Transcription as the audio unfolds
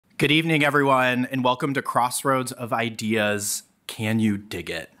Good evening, everyone, and welcome to Crossroads of Ideas. Can you dig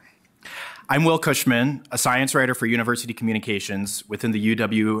it? I'm Will Cushman, a science writer for University Communications within the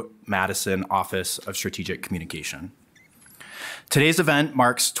UW-Madison Office of Strategic Communication. Today's event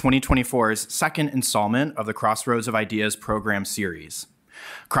marks 2024's second installment of the Crossroads of Ideas program series.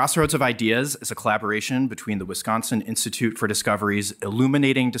 Crossroads of Ideas is a collaboration between the Wisconsin Institute for Discovery's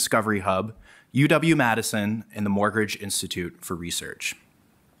Illuminating Discovery Hub, UW-Madison, and the Morgridge Institute for Research.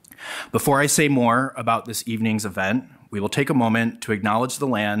 Before I say more about this evening's event, we will take a moment to acknowledge the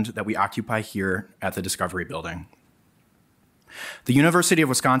land that we occupy here at the Discovery Building. The University of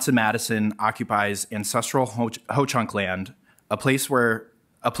Wisconsin-Madison occupies ancestral Ho-Chunk land, a place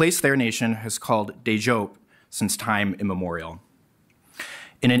their nation has called Dejope since time immemorial.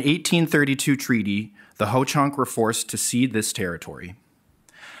 In an 1832 treaty, the Ho-Chunk were forced to cede this territory.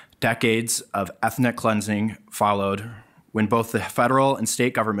 Decades of ethnic cleansing followed when both the federal and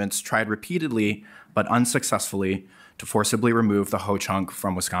state governments tried repeatedly but unsuccessfully to forcibly remove the Ho-Chunk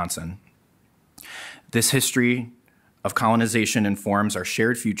from Wisconsin. This history of colonization informs our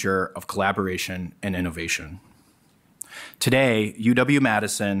shared future of collaboration and innovation. Today,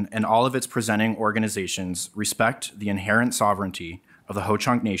 UW-Madison and all of its presenting organizations respect the inherent sovereignty of the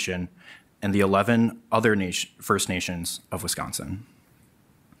Ho-Chunk Nation and the 11 other First Nations of Wisconsin.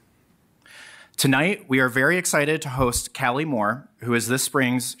 Tonight, we are very excited to host Kallie Moore, who is this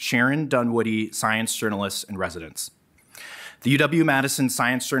spring's Sharon Dunwoody Science Journalist in Residence. The UW-Madison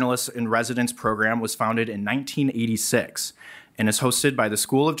Science Journalist in Residence program was founded in 1986 and is hosted by the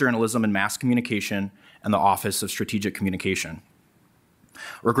School of Journalism and Mass Communication and the Office of Strategic Communication.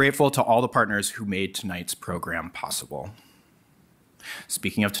 We're grateful to all the partners who made tonight's program possible.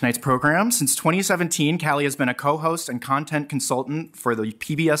 Speaking of tonight's program, since 2017, Kallie has been a co-host and content consultant for the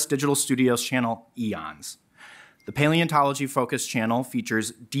PBS Digital Studios channel Eons. The Paleontology-focused channel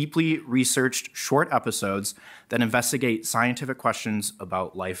features deeply researched short episodes that investigate scientific questions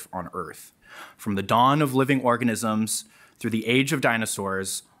about life on Earth, from the dawn of living organisms through the age of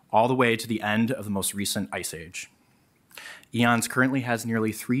dinosaurs, all the way to the end of the most recent ice age. Eons currently has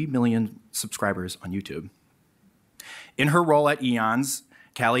nearly 3 million subscribers on YouTube. In her role at Eons,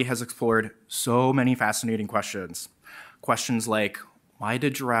 Kallie has explored so many fascinating questions. Questions like, why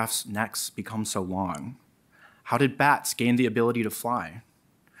did giraffes' necks become so long? How did bats gain the ability to fly?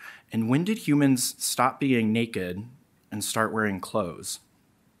 And when did humans stop being naked and start wearing clothes?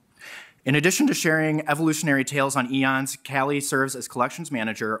 In addition to sharing evolutionary tales on Eons, Kallie serves as collections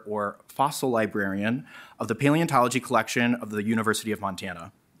manager or fossil librarian of the Paleontology collection of the University of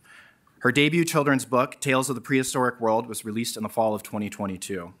Montana. Her debut children's book, Tales of the Prehistoric World, was released in the fall of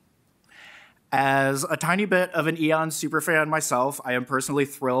 2022. As a tiny bit of an Eons superfan myself, I am personally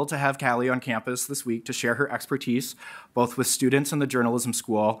thrilled to have Kallie on campus this week to share her expertise, both with students in the journalism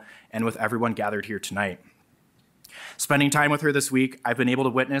school and with everyone gathered here tonight. Spending time with her this week, I've been able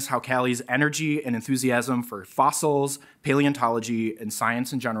to witness how Kallie's energy and enthusiasm for fossils, paleontology, and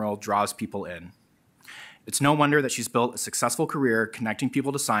science in general draws people in. It's no wonder that she's built a successful career connecting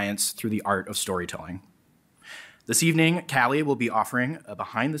people to science through the art of storytelling. This evening, Kallie will be offering a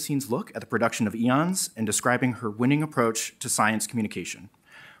behind-the-scenes look at the production of Eons and describing her winning approach to science communication.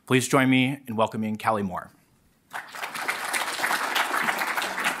 Please join me in welcoming Kallie Moore.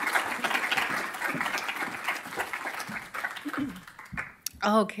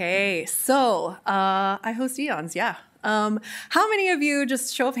 Okay, so I host Eons, yeah. How many of you,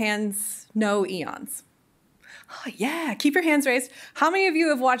 just show of hands, know Eons? Oh, yeah, keep your hands raised. How many of you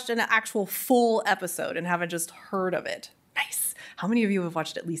have watched an actual full episode and haven't just heard of it? Nice. How many of you have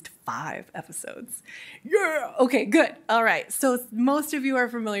watched at least 5 episodes? Yeah, okay, good. All right, so most of you are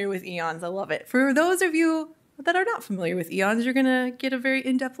familiar with Eons. I love it. For those of you that are not familiar with Eons, you're gonna get a very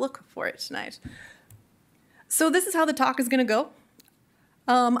in-depth look for it tonight. So this is how the talk is gonna go.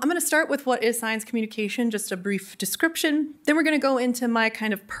 I'm going to start with what is science communication, just a brief description. Then we're going to go into my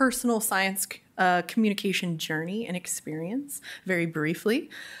kind of personal science communication journey and experience very briefly.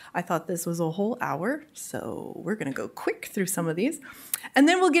 I thought this was a whole hour, so we're going to go quick through some of these. And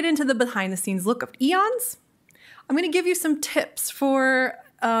then we'll get into the behind-the-scenes look of Eons. I'm going to give you some tips for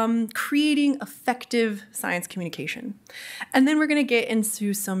creating effective science communication. And then we're going to get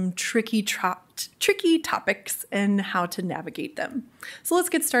into some tricky topics and how to navigate them. So let's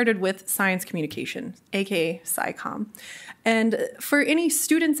get started with science communication, aka SciComm. And for any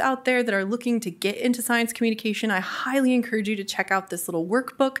students out there that are looking to get into science communication, I highly encourage you to check out this little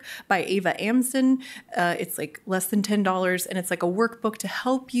workbook by Ava Amson. It's like less than $10, and it's like a workbook to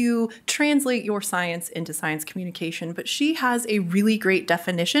help you translate your science into science communication. But she has a really great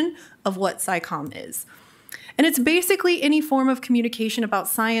definition of what SciComm is. And it's basically any form of communication about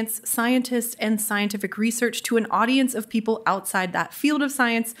science, scientists, and scientific research to an audience of people outside that field of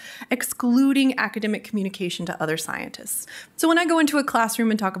science, excluding academic communication to other scientists. So when I go into a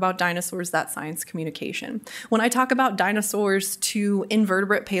classroom and talk about dinosaurs, that's science communication. When I talk about dinosaurs to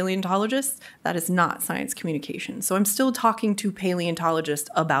invertebrate paleontologists, that is not science communication. So I'm still talking to paleontologists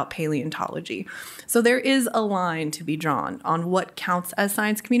about paleontology. So there is a line to be drawn on what counts as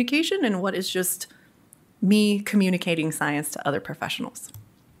science communication and what is just me communicating science to other professionals.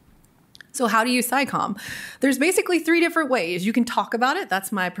 So how do you SciComm? There's basically 3 different ways. You can talk about it.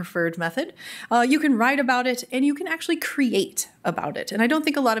 That's my preferred method. You can write about it, and you can actually create about it. And I don't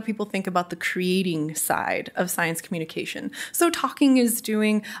think a lot of people think about the creating side of science communication. So talking is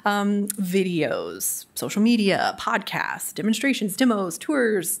doing videos, social media, podcasts, demonstrations, demos,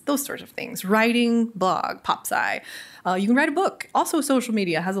 tours, those sorts of things. Writing, blog, PopSci. You can write a book. Also, social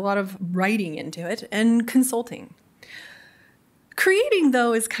media has a lot of writing into it, and consulting. Creating,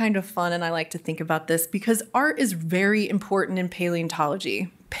 though, is kind of fun, and I like to think about this because art is very important in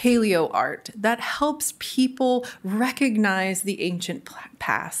paleontology. Paleo art that helps people recognize the ancient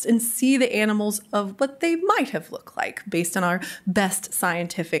past and see the animals of what they might have looked like based on our best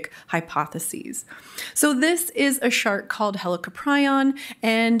scientific hypotheses. So this is a shark called Helicoprion,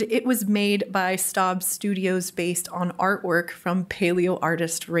 and it was made by Staub Studios based on artwork from paleo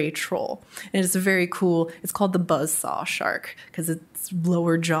artist Ray Troll. And it's very cool. It's called the buzzsaw shark because its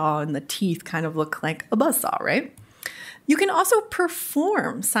lower jaw and the teeth kind of look like a buzzsaw, right? You can also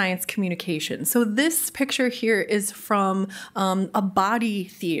perform science communication. So this picture here is from a body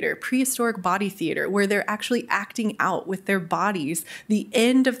theater, prehistoric body theater, where they're actually acting out with their bodies the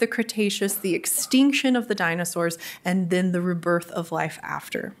end of the Cretaceous, the extinction of the dinosaurs, and then the rebirth of life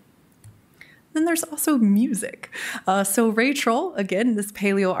after. Then there's also music. So Ray Troll, again, this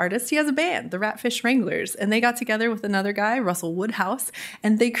paleo artist, he has a band, the Ratfish Wranglers, and they got together with another guy, Russell Woodhouse,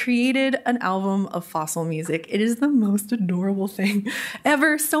 and they created an album of fossil music. It is the most adorable thing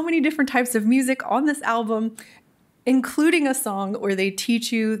ever. So many different types of music on this album, including a song where they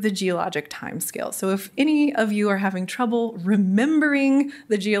teach you the geologic time scale. So if any of you are having trouble remembering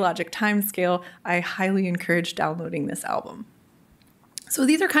the geologic time scale, I highly encourage downloading this album. So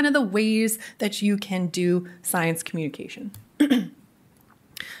these are kind of the ways that you can do science communication.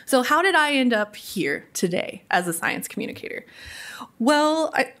 So how did I end up here today as a science communicator?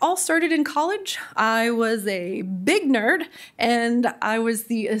 Well, it all started in college. I was a big nerd, and I was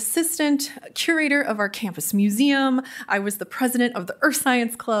the assistant curator of our campus museum. I was the president of the Earth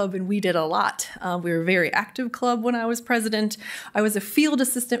Science Club, and we did a lot. We were a very active club when I was president. I was a field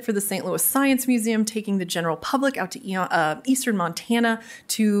assistant for the St. Louis Science Museum, taking the general public out to eastern Montana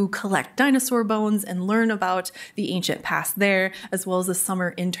to collect dinosaur bones and learn about the ancient past there, as well as a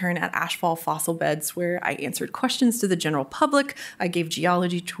summer intern at Ashfall Fossil Beds, where I answered questions to the general public. I gave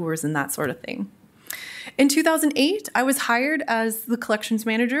geology tours and that sort of thing. In 2008, I was hired as the collections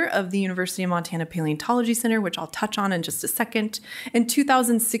manager of the University of Montana Paleontology Center, which I'll touch on in just a second. In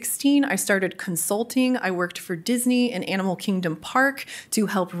 2016, I started consulting. I worked for Disney and Animal Kingdom Park to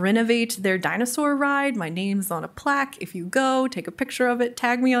help renovate their dinosaur ride. My name's on a plaque. If you go, take a picture of it,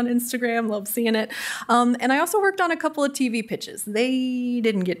 tag me on Instagram, love seeing it. And I also worked on a couple of TV pitches. They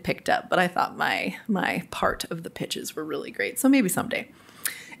didn't get picked up, but I thought my part of the pitches were really great, so maybe someday.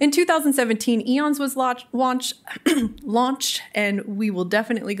 In 2017, Eons was launched, and we will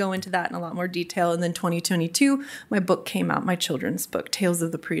definitely go into that in a lot more detail. And then 2022, my book came out, my children's book, Tales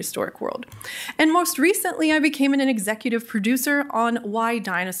of the Prehistoric World. And most recently, I became an executive producer on Why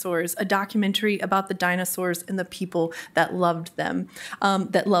Dinosaurs, a documentary about the dinosaurs and the people that loved them,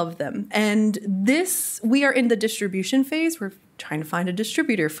 that love them. And we are in the distribution phase. We're trying to find a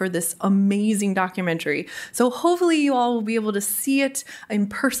distributor for this amazing documentary. So hopefully you all will be able to see it in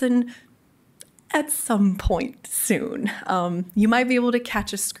person at some point soon. You might be able to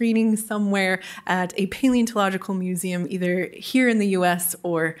catch a screening somewhere at a paleontological museum, either here in the US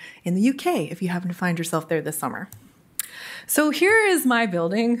or in the UK, if you happen to find yourself there this summer. So here is my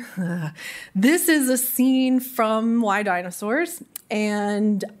building. This is a scene from Why Dinosaurs,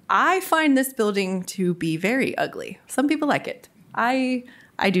 and I find this building to be very ugly. Some people like it. I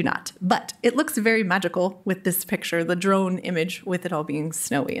do not, but it looks very magical with this picture, the drone image with it all being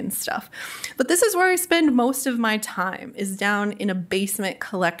snowy and stuff. But this is where I spend most of my time, is down in a basement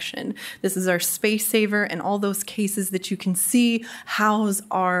collection. This is our space saver, and all those cases that you can see house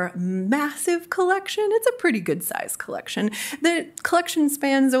our massive collection. It's a pretty good size collection. The collection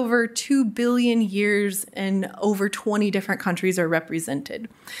spans over 2 billion years, and over 20 different countries are represented.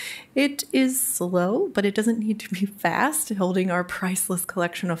 It is slow, but it doesn't need to be fast. Holding our priceless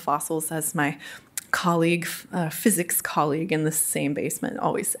collection of fossils as my colleague, physics colleague in the same basement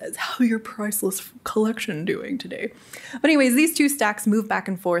always says, "How your priceless collection doing today?" But anyways, these two stacks move back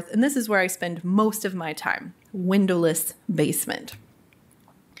and forth, and this is where I spend most of my time, windowless basement.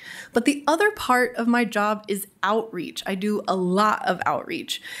 But the other part of my job is outreach. I do a lot of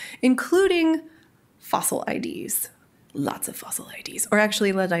outreach, including fossil IDs. Lots of fossil IDs. Or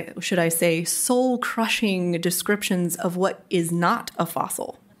actually, should I say, soul-crushing descriptions of what is not a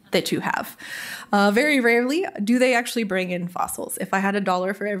fossil that you have. Very rarely do they actually bring in fossils. If I had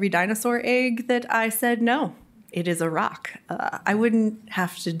 $1 for every dinosaur egg that I said no, it is a rock, I wouldn't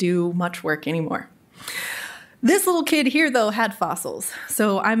have to do much work anymore. This little kid here, though, had fossils,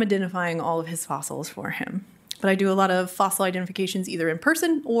 so I'm identifying all of his fossils for him. But I do a lot of fossil identifications either in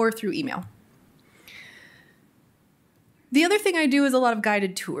person or through email. The other thing I do is a lot of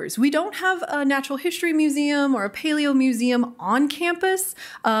guided tours. We don't have a natural history museum or a paleo museum on campus,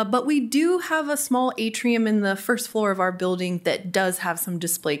 but we do have a small atrium in the first floor of our building that does have some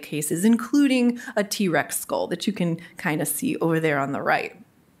display cases, including a T-Rex skull that you can kind of see over there on the right.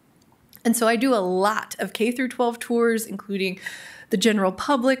 And so I do a lot of K through 12 tours, including the general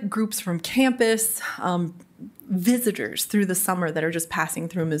public, groups from campus, visitors through the summer that are just passing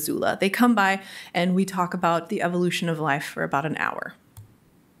through Missoula. They come by and we talk about the evolution of life for about an hour.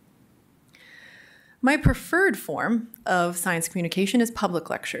 My preferred form of science communication is public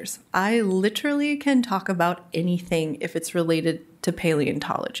lectures. I literally can talk about anything if it's related to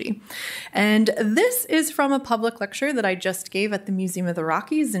paleontology. And this is from a public lecture that I just gave at the Museum of the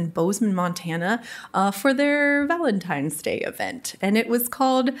Rockies in Bozeman, Montana, for their Valentine's Day event. And it was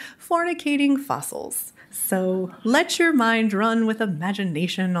called Fornicating Fossils. So let your mind run with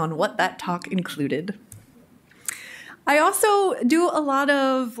imagination on what that talk included. I also do a lot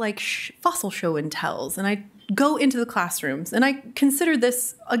of fossil show and tells, and I go into the classrooms, and I consider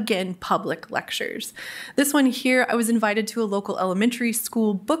this, again, public lectures. This one here, I was invited to a local elementary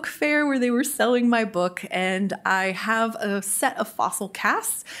school book fair where they were selling my book, and I have a set of fossil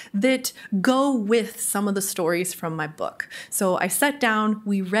casts that go with some of the stories from my book. So I sat down,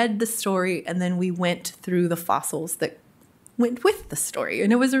 we read the story, and then we went through the fossils that went with the story,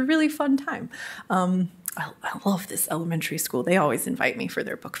 and it was a really fun time. I love this elementary school. They always invite me for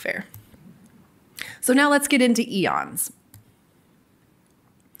their book fair. So now let's get into Eons.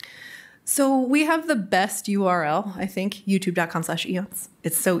 So we have the best URL, I think, youtube.com/eons.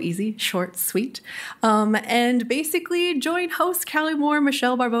 It's so easy, short, sweet. And basically join hosts Kallie Moore,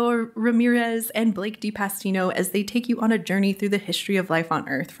 Michelle Barbeau Ramirez, and Blake DiPastino as they take you on a journey through the history of life on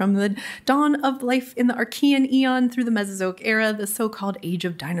Earth, from the dawn of life in the Archean Eon through the Mesozoic era, the so-called age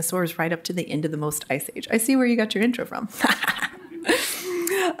of dinosaurs, right up to the end of the most ice age. I see where you got your intro from.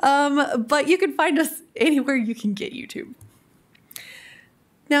 But you can find us anywhere you can get YouTube.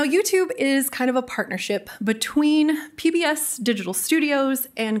 Now, YouTube is kind of a partnership between PBS Digital Studios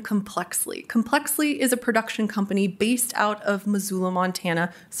and Complexly. Complexly is a production company based out of Missoula,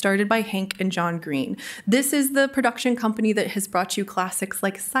 Montana, started by Hank and John Green. This is the production company that has brought you classics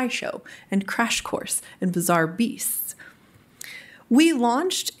like SciShow and Crash Course and Bizarre Beasts. We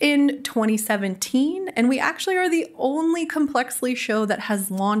launched in 2017, and we actually are the only Complexly show that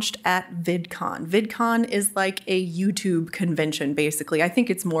has launched at VidCon. VidCon is like a YouTube convention, basically. I think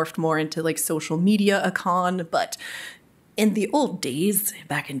it's morphed more into like social media a con, but in the old days,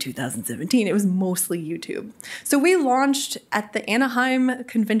 back in 2017, it was mostly YouTube. So we launched at the Anaheim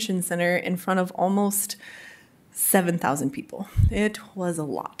Convention Center in front of almost 7,000 people. It was a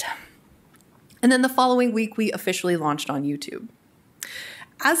lot. And then the following week, we officially launched on YouTube.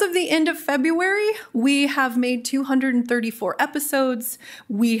 As of the end of February, we have made 234 episodes.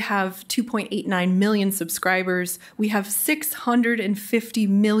 We have 2.89 million subscribers. We have 650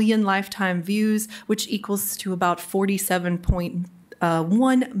 million lifetime views, which equals to about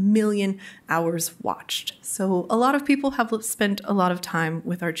 47.1 million hours watched. So a lot of people have spent a lot of time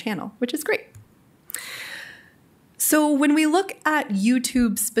with our channel, which is great. So when we look at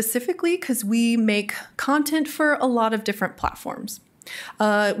YouTube specifically, because we make content for a lot of different platforms,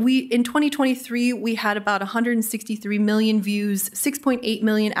 in 2023, we had about 163 million views, 6.8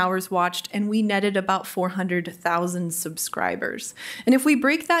 million hours watched, and we netted about 400,000 subscribers. And if we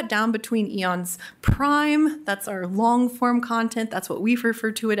break that down between Eons Prime, that's our long form content, that's what we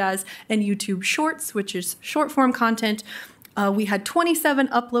refer to it as, and YouTube Shorts, which is short form content, we had 27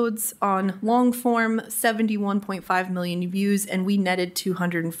 uploads on long form, 71.5 million views, and we netted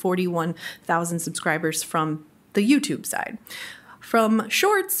 241,000 subscribers from the YouTube side. From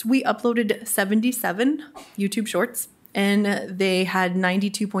Shorts, we uploaded 77 YouTube Shorts, and they had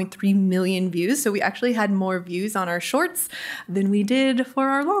 92.3 million views. So we actually had more views on our shorts than we did for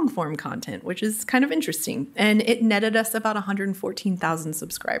our long form content, which is kind of interesting. And it netted us about 114,000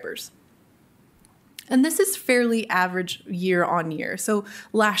 subscribers. And this is fairly average year on year. So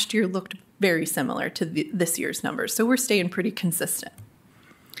last year looked very similar to this year's numbers. So we're staying pretty consistent.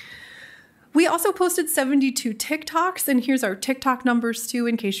 We also posted 72 TikToks, and here's our TikTok numbers too,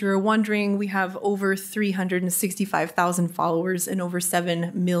 in case you were wondering. We have over 365,000 followers and over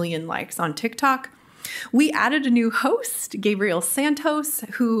 7 million likes on TikTok. We added a new host, Gabriel Santos,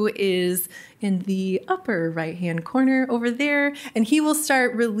 who is in the upper right-hand corner over there, and he will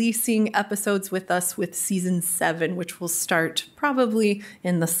start releasing episodes with us with season 7, which will start probably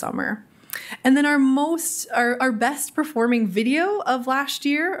in the summer. And then our best performing video of last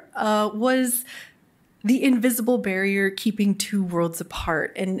year was the invisible barrier keeping two worlds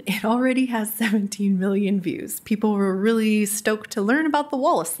apart. And it already has 17 million views. People were really stoked to learn about the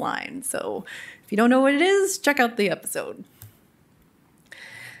Wallace line. So if you don't know what it is, check out the episode.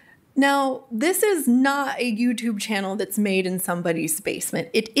 Now, this is not a YouTube channel that's made in somebody's basement.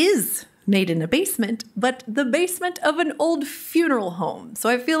 It is made in a basement, but the basement of an old funeral home. So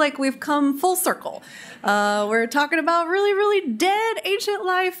I feel like we've come full circle. We're talking about really, really dead ancient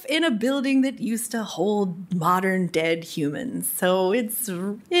life in a building that used to hold modern dead humans. So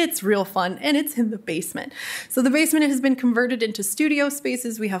it's real fun, and it's in the basement. So the basement has been converted into studio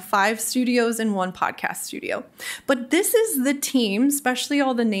spaces. We have 5 studios and 1 podcast studio. But this is the team, especially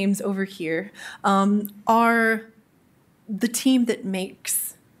all the names over here, are the team that makes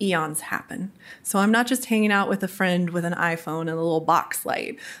Eons happen. So I'm not just hanging out with a friend with an iPhone and a little box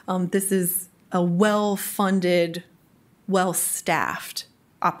light. This is a well-funded, well-staffed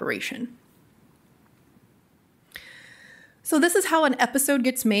operation. So this is how an episode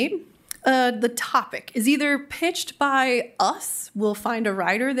gets made. The topic is either pitched by us. We'll find a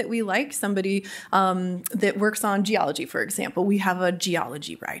writer that we like, somebody that works on geology, for example. We have a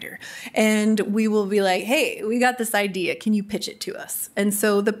geology writer, and we will be like, hey, we got this idea. Can you pitch it to us? And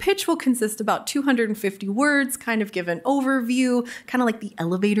so the pitch will consist about 250 words, kind of give an overview, kind of like the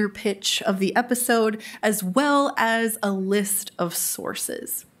elevator pitch of the episode, as well as a list of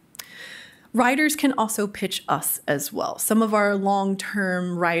sources. Writers can also pitch us as well. Some of our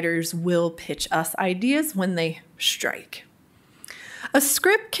long-term writers will pitch us ideas when they strike. A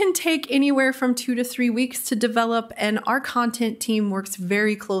script can take anywhere from 2 to 3 weeks to develop, and our content team works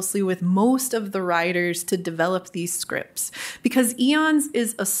very closely with most of the writers to develop these scripts because Eons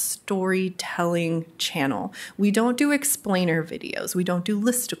is a storytelling channel. We don't do explainer videos. We don't do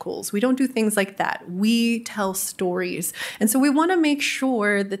listicles. We don't do things like that. We tell stories. And so we want to make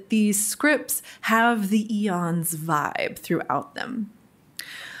sure that these scripts have the Eons vibe throughout them.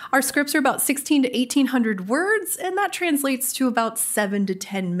 Our scripts are about 16 to 1,800 words, and that translates to about 7 to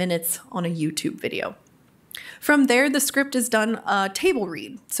 10 minutes on a YouTube video. From there, the script is done table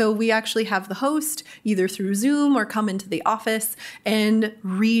read. So we actually have the host either through Zoom or come into the office and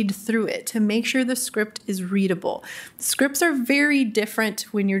read through it to make sure the script is readable. Scripts are very different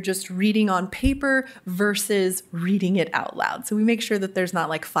when you're just reading on paper versus reading it out loud. So we make sure that there's not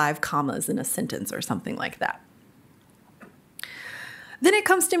like 5 commas in a sentence or something like that. Then it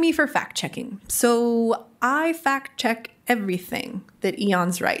comes to me for fact checking. So I fact check everything that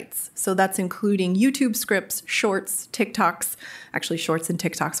Eons writes. So that's including YouTube scripts, shorts, TikToks. Actually, shorts and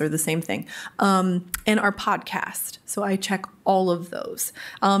TikToks are the same thing. And our podcast. So I check all of those.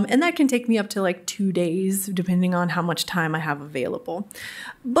 And that can take me up to like 2 days, depending on how much time I have available.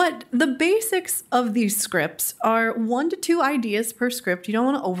 But the basics of these scripts are 1 to 2 ideas per script. You don't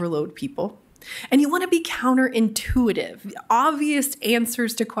want to overload people. And you want to be counterintuitive. Obvious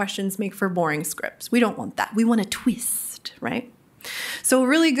answers to questions make for boring scripts. We don't want that. We want a twist, right? So a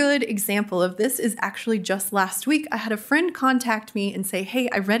really good example of this is actually just last week. I had a friend contact me and say, hey,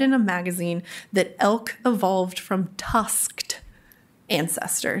 I read in a magazine that elk evolved from tusked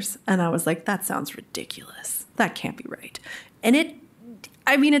ancestors. And I was like, that sounds ridiculous. That can't be right. And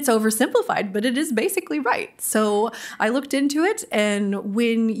it's oversimplified, but it is basically right. So I looked into it, and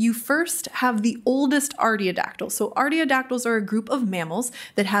when you first have the oldest artiodactyl, so artiodactyls are a group of mammals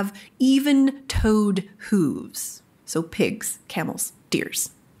that have even-toed hooves. So pigs, camels,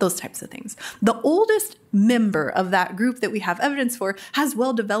 deers, those types of things. The oldest member of that group that we have evidence for has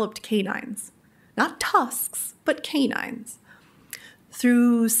well-developed canines. Not tusks, but canines.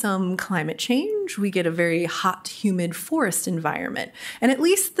 Through some climate change, we get a very hot, humid forest environment. And at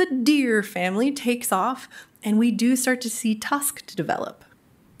least the deer family takes off, and we do start to see tusks develop.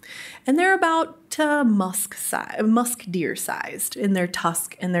 And they're about musk deer sized in their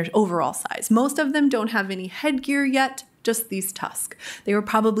tusk and their overall size. Most of them don't have any headgear yet, just these tusks. They were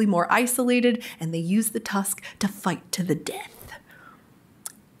probably more isolated, and they used the tusk to fight to the death.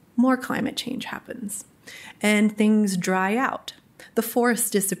 More climate change happens, and things dry out. The forests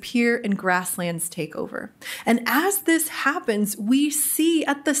disappear and grasslands take over. And as this happens, we see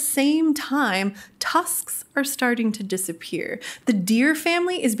at the same time tusks are starting to disappear. The deer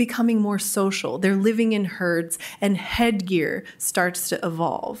family is becoming more social. They're living in herds, and headgear starts to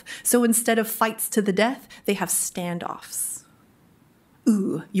evolve. So instead of fights to the death, they have standoffs.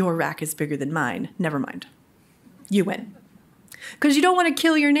 Ooh, your rack is bigger than mine. Never mind. You win. Because you don't want to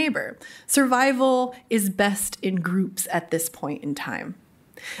kill your neighbor. Survival is best in groups at this point in time.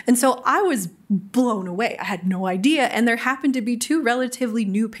 And so I was blown away. I had no idea. And there happened to be 2 relatively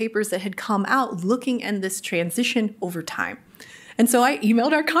new papers that had come out looking at this transition over time. And so I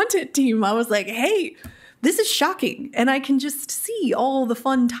emailed our content team. I was like, hey, this is shocking. And I can just see all the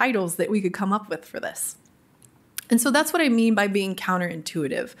fun titles that we could come up with for this. And so that's what I mean by being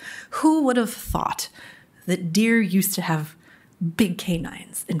counterintuitive. Who would have thought that deer used to have big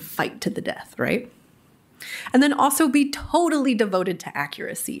canines and fight to the death, right? And then also be totally devoted to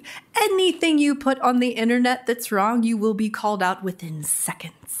accuracy. Anything you put on the internet that's wrong, you will be called out within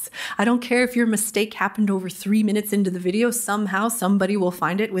seconds. I don't care if your mistake happened over 3 minutes into the video, somehow somebody will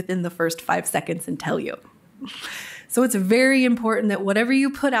find it within the first 5 seconds and tell you. So it's very important that whatever you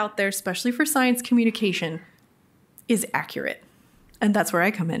put out there, especially for science communication, is accurate. And that's where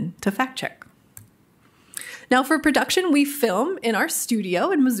I come in to fact check. Now for production, we film in our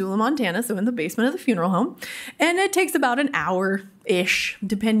studio in Missoula, Montana, so in the basement of the funeral home. And it takes about an hour-ish,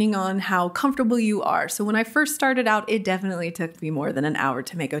 depending on how comfortable you are. So when I first started out, it definitely took me more than an hour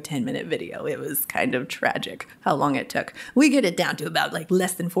to make a 10-minute video. It was kind of tragic how long it took. We get it down to about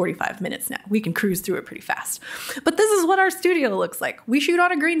less than 45 minutes now. We can cruise through it pretty fast. But this is what our studio looks like. We shoot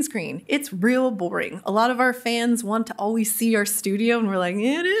on a green screen. It's real boring. A lot of our fans want to always see our studio, and we're like,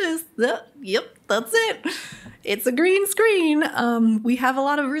 it is. Yep, that's it. It's a green screen. We have a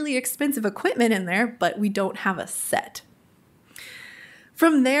lot of really expensive equipment in there, but we don't have a set.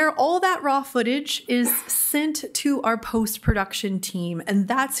 From there, all that raw footage is sent to our post-production team, and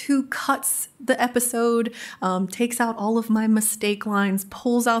that's who cuts the episode, takes out all of my mistake lines,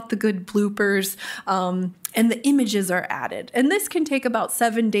 pulls out the good bloopers, and the images are added. And this can take about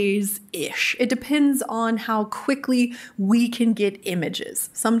 7 days-ish. It depends on how quickly we can get images.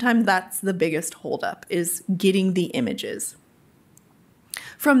 Sometimes that's the biggest holdup, is getting the images.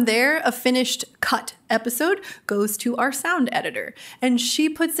 From there, a finished cut episode goes to our sound editor, and she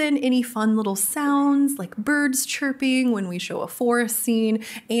puts in any fun little sounds like birds chirping when we show a forest scene,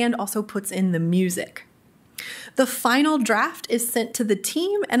 and also puts in the music. The final draft is sent to the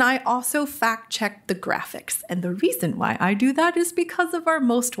team, and I also fact-check the graphics. And the reason why I do that is because of our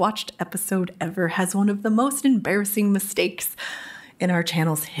most watched episode ever has one of the most embarrassing mistakes in our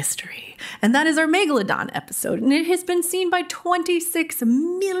channel's history. And that is our Megalodon episode, and it has been seen by 26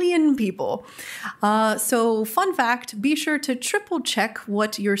 million people. So fun fact, be sure to triple check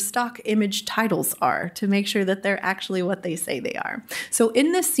what your stock image titles are to make sure that they're actually what they say they are. So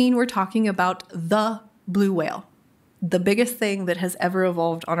in this scene, we're talking about the blue whale, the biggest thing that has ever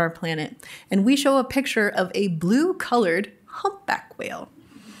evolved on our planet. And we show a picture of a blue-colored humpback whale.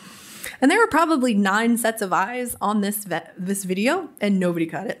 And there were probably 9 sets of eyes on this video, and nobody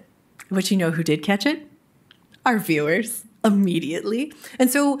caught it. But you know who did catch it? Our viewers, immediately.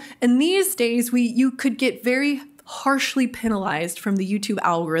 And so in these days, you could get very harshly penalized from the YouTube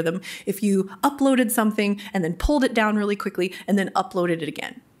algorithm if you uploaded something and then pulled it down really quickly and then uploaded it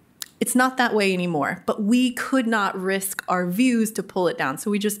again. It's not that way anymore, but we could not risk our views to pull it down. So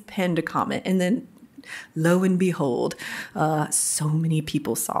we just pinned a comment, and then lo and behold, so many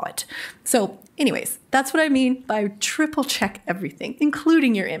people saw it. So anyways, that's what I mean by triple check everything,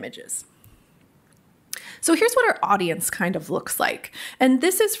 including your images. So here's what our audience kind of looks like. And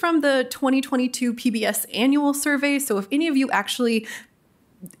this is from the 2022 PBS annual survey. So if any of you actually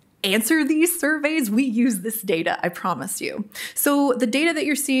answer these surveys, we use this data, I promise you. So the data that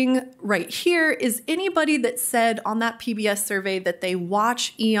you're seeing right here is anybody that said on that PBS survey that they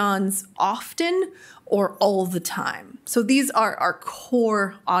watch Eons often or all the time. So these are our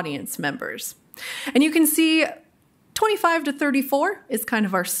core audience members. And you can see 25 to 34 is kind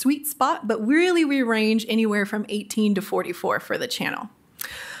of our sweet spot, but really we range anywhere from 18 to 44 for the channel.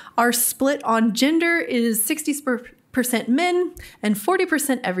 Our split on gender is 60% men and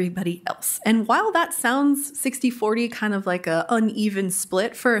 40% everybody else. And while that sounds 60-40, kind of like an uneven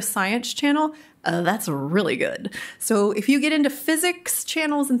split for a science channel, That's really good. So if you get into physics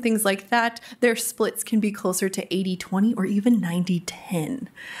channels and things like that, their splits can be closer to 80-20 or even 90-10.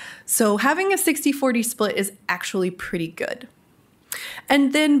 So having a 60-40 split is actually pretty good.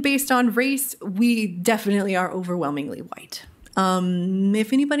 And then based on race, we definitely are overwhelmingly white.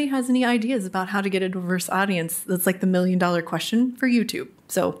 If anybody has any ideas about how to get a diverse audience, that's like the $1 million question for YouTube.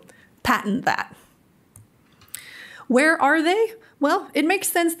 So patent that. Where are they? Well, it makes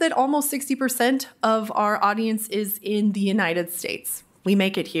sense that almost 60% of our audience is in the United States. We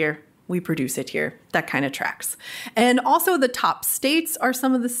make it here. We produce it here. That kind of tracks. And also the top states are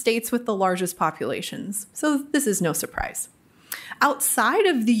some of the states with the largest populations. So this is no surprise. Outside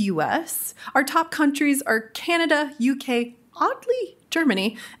of the US, our top countries are Canada, UK, oddly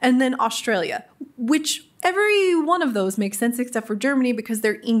Germany, and then Australia, which every one of those makes sense except for Germany because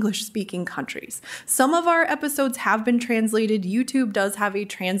they're English-speaking countries. Some of our episodes have been translated. YouTube does have a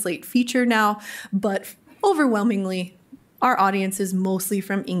translate feature now, but overwhelmingly, our audience is mostly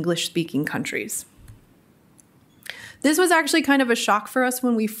from English-speaking countries. This was actually kind of a shock for us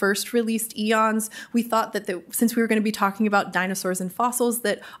when we first released Eons. We thought that since we were going to be talking about dinosaurs and fossils,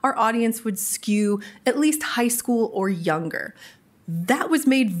 that our audience would skew at least high school or younger. That was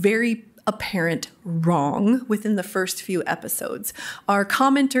made very apparent wrong within the first few episodes. Our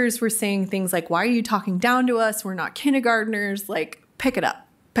commenters were saying things like, why are you talking down to us? We're not kindergartners. Like, pick it up,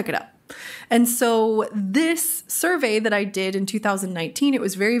 pick it up. And so this survey that I did in 2019, it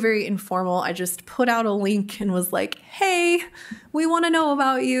was very, very informal. I just put out a link and was like, hey, we want to know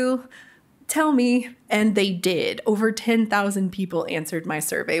about you. Tell me. And they did. Over 10,000 people answered my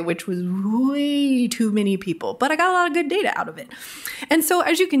survey, which was way too many people, but I got a lot of good data out of it. And so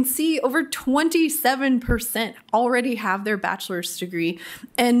as you can see, over 27% already have their bachelor's degree,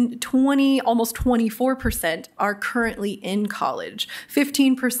 and almost 24% are currently in college.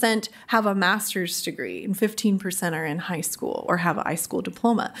 15% have a master's degree, and 15% are in high school or have a high school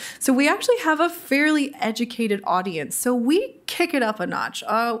diploma. So we actually have a fairly educated audience. So we kick it up a notch.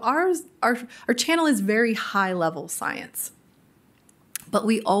 Our channel is very high level science, but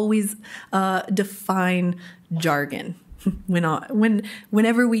we always define jargon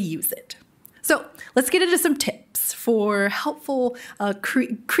whenever we use it. So let's get into some tips for helpful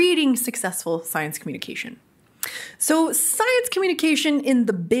creating successful science communication. So science communication in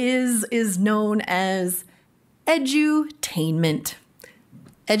the biz is known as edutainment,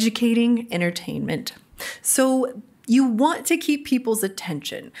 educating entertainment. So you want to keep people's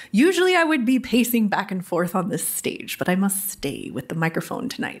attention. Usually I would be pacing back and forth on this stage, but I must stay with the microphone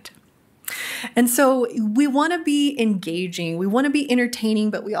tonight. And so we want to be engaging, we want to be entertaining,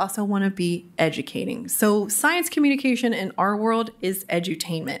 but we also want to be educating. So science communication in our world is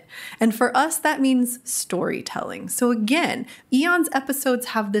edutainment. And for us, that means storytelling. So again, Eons episodes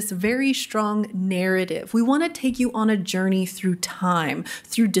have this very strong narrative. We want to take you on a journey through time,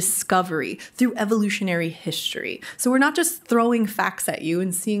 through discovery, through evolutionary history. So we're not just throwing facts at you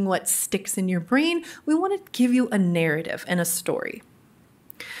and seeing what sticks in your brain. We want to give you a narrative and a story.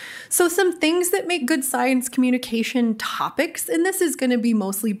 So some things that make good science communication topics, and this is going to be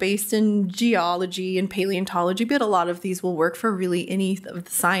mostly based in geology and paleontology, but a lot of these will work for really any of the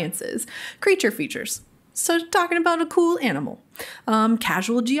sciences. Creature features. So talking about a cool animal.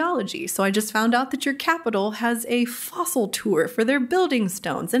 Casual geology. So I just found out that your capital has a fossil tour for their building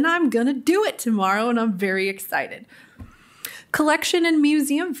stones, and I'm going to do it tomorrow, and I'm very excited. Collection and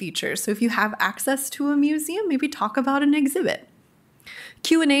museum features. So if you have access to a museum, maybe talk about an exhibit.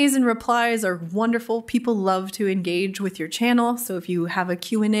 Q&As and replies are wonderful. People love to engage with your channel. So if you have a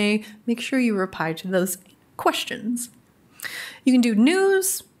Q&A, make sure you reply to those questions. You can do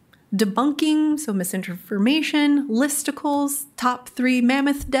news, debunking, so misinformation, listicles, top 3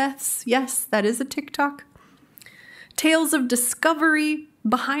 mammoth deaths. Yes, that is a TikTok. Tales of discovery,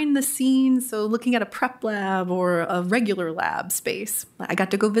 behind the scenes, so looking at a prep lab or a regular lab space. I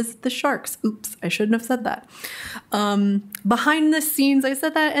got to go visit the sharks. Oops, I shouldn't have said that. Behind the scenes, I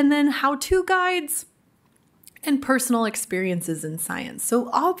said that, and then how-to guides and personal experiences in science.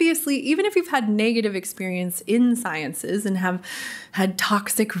 So obviously, even if you've had negative experience in sciences and have had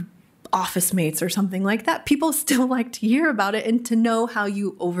toxic office mates or something like that, people still like to hear about it and to know how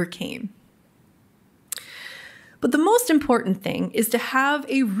you overcame. But the most important thing is to have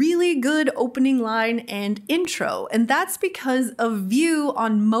a really good opening line and intro. And that's because a view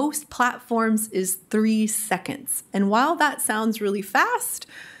on most platforms is 3 seconds. And while that sounds really fast,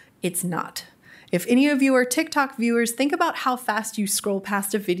 it's not. If any of you are TikTok viewers, think about how fast you scroll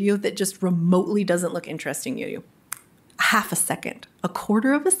past a video that just remotely doesn't look interesting to you. Half a second, a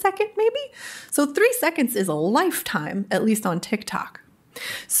quarter of a second maybe? So 3 seconds is a lifetime, at least on TikTok.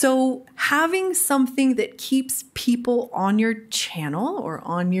 So having something that keeps people on your channel or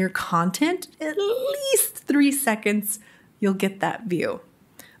on your content at least 3 seconds, you'll get that view.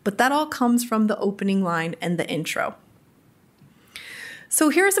 But that all comes from the opening line and the intro. So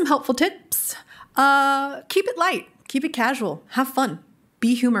here are some helpful tips. Keep it light, keep it casual, have fun,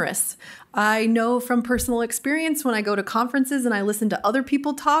 be humorous. I know from personal experience when I go to conferences and I listen to other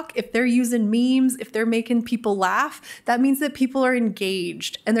people talk, if they're using memes, if they're making people laugh, that means that people are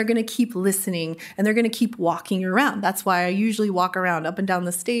engaged and they're going to keep listening and they're going to keep walking around. That's why I usually walk around up and down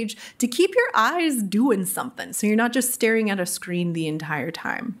the stage to keep your eyes doing something so you're not just staring at a screen the entire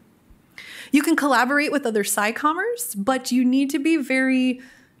time. You can collaborate with other SciCommers, but you need to be very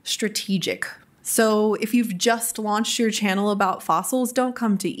strategic. So if you've just launched your channel about fossils, don't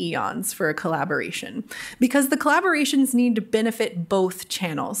come to Eons for a collaboration because the collaborations need to benefit both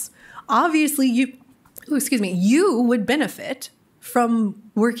channels. Obviously, you would benefit from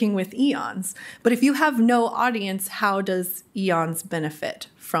working with Eons, but if you have no audience, how does Eons benefit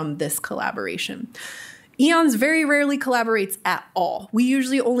from this collaboration? Eons very rarely collaborates at all. We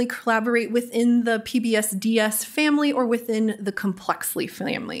usually only collaborate within the PBS-DS family or within the Complexly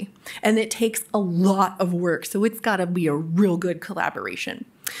family. And it takes a lot of work, so it's got to be a real good collaboration.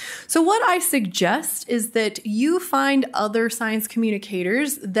 So what I suggest is that you find other science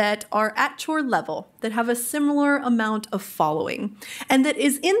communicators that are at your level, that have a similar amount of following, and that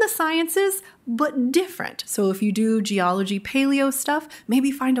is in the sciences, but different. So if you do geology, paleo stuff,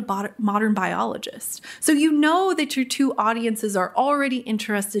 maybe find a modern biologist. So you know that your two audiences are already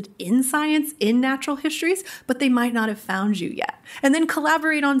interested in science, in natural histories, but they might not have found you yet. And then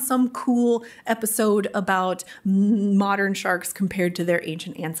collaborate on some cool episode about modern sharks compared to their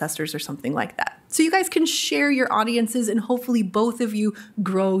ancient ancestors or something like that. So you guys can share your audiences and hopefully both of you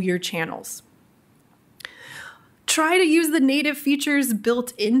grow your channels. Try to use the native features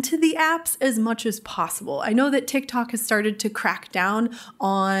built into the apps as much as possible. I know that TikTok has started to crack down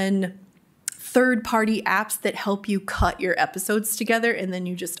on third-party apps that help you cut your episodes together and then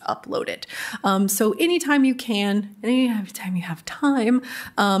you just upload it. So anytime you can, anytime you have time,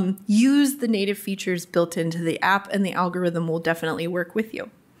 use the native features built into the app and the algorithm will definitely work with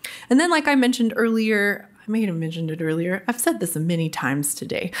you. And then like I mentioned earlier, I may have mentioned it earlier. I've said this many times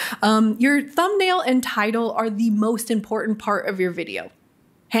today. Your thumbnail and title are the most important part of your video,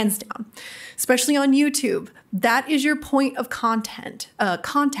 hands down, especially on YouTube. That is your point of contact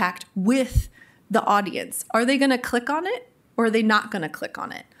with the audience. Are they going to click on it or are they not going to click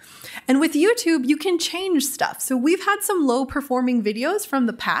on it? And with YouTube, you can change stuff. So we've had some low performing videos from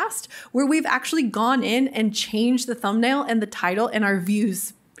the past where we've actually gone in and changed the thumbnail and the title and our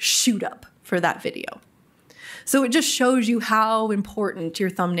views shoot up for that video. So it just shows you how important your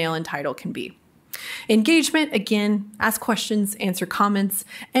thumbnail and title can be. Engagement, again, ask questions, answer comments,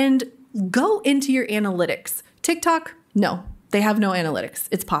 and go into your analytics. TikTok, no, they have no analytics.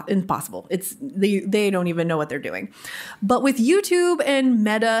 It's impossible. They don't even know what they're doing. But with YouTube and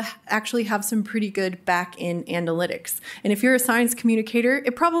Meta actually have some pretty good back-end analytics. And if you're a science communicator,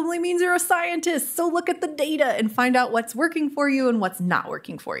 it probably means you're a scientist. So look at the data and find out what's working for you and what's not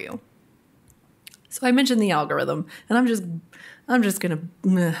working for you. So I mentioned the algorithm, and I'm just gonna.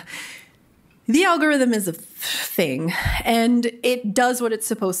 The algorithm is a thing, and it does what it's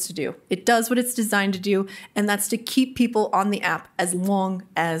supposed to do. It does what it's designed to do, and that's to keep people on the app as long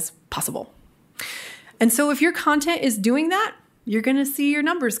as possible. And so if your content is doing that, you're gonna see your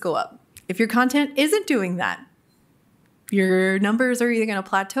numbers go up. If your content isn't doing that, your numbers are either going to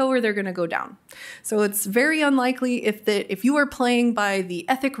plateau or they're going to go down. So it's very unlikely if you are playing by the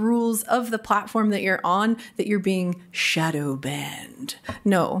ethic rules of the platform that you're on, that you're being shadow banned.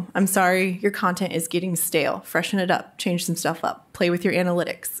 No, I'm sorry. Your content is getting stale. Freshen it up. Change some stuff up. Play with your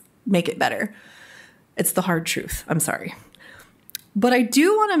analytics. Make it better. It's the hard truth. I'm sorry. But I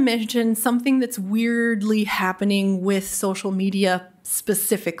do want to mention something that's weirdly happening with social media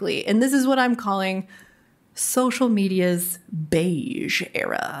specifically. And this is what I'm calling social media's beige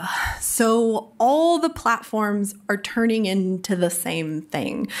era. So all the platforms are turning into the same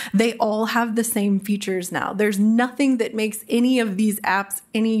thing. They all have the same features now. There's nothing that makes any of these apps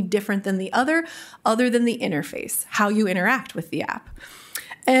any different than the other than the interface, how you interact with the app.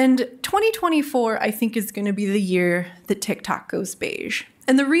 And 2024, I think, is going to be the year that TikTok goes beige.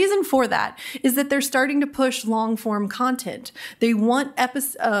 And the reason for that is that they're starting to push long-form content. They want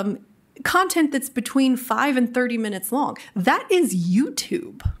content that's between 5 and 30 minutes long. That is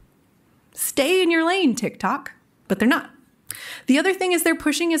YouTube. Stay in your lane, TikTok, but they're not. The other thing is they're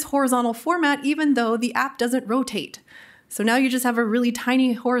pushing his horizontal format even though the app doesn't rotate. So now you just have a really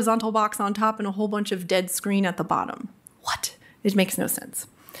tiny horizontal box on top and a whole bunch of dead screen at the bottom. What? It makes no sense.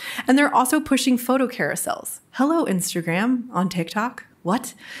 And they're also pushing photo carousels. Hello, Instagram on TikTok.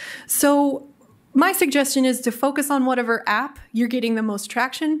 What? So my suggestion is to focus on whatever app you're getting the most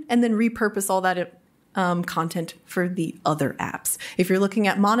traction and then repurpose all that content for the other apps. If you're looking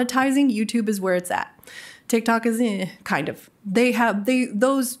at monetizing, YouTube is where it's at. TikTok is kind of.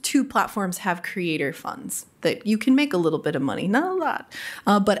 Those two platforms have creator funds that you can make a little bit of money, not a lot,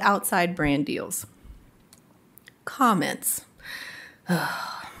 but outside brand deals. Comments.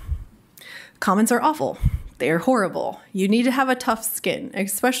 Comments are awful. They're horrible. You need to have a tough skin,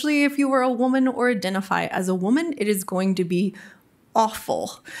 especially if you are a woman or identify as a woman. It is going to be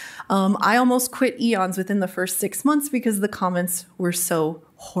awful. I almost quit Eons within the first 6 months because the comments were so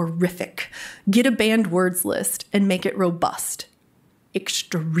horrific. Get a banned words list and make it robust.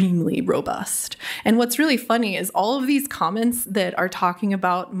 Extremely robust. And what's really funny is all of these comments that are talking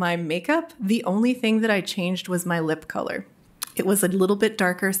about my makeup, the only thing that I changed was my lip color. It was a little bit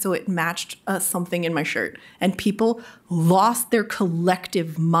darker, so it matched something in my shirt. And people lost their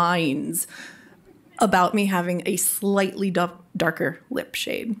collective minds about me having a slightly darker lip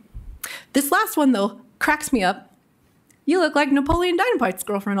shade. This last one, though, cracks me up. You look like Napoleon Dynamite's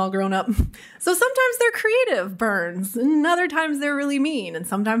girlfriend all grown up. So sometimes they're creative burns, and other times they're really mean, and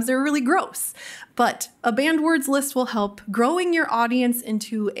sometimes they're really gross. But a banned words list will help growing your audience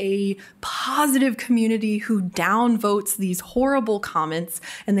into a positive community who downvotes these horrible comments,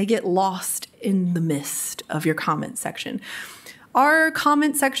 and they get lost in the mist of your comment section. Our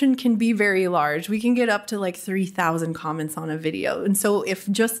comment section can be very large. We can get up to like 3,000 comments on a video. And so if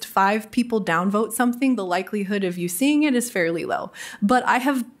just 5 people downvote something, the likelihood of you seeing it is fairly low. But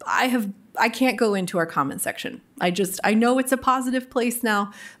I can't go into our comment section. I know it's a positive place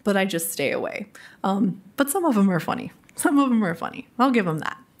now, but I just stay away. But some of them are funny. I'll give them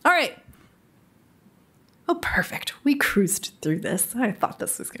that. All right. Oh, perfect. We cruised through this. I thought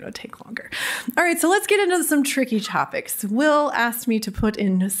this was going to take longer. All right, so let's get into some tricky topics. Will asked me to put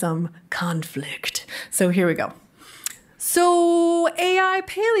in some conflict. So here we go. So AI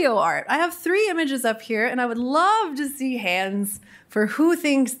paleo art. I have 3 images up here, and I would love to see hands for who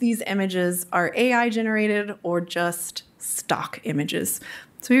thinks these images are AI generated or just stock images.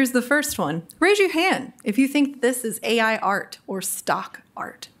 So here's the first one. Raise your hand if you think this is AI art or stock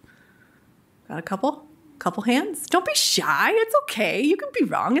art. Got a couple hands? Don't be shy. It's okay. You can be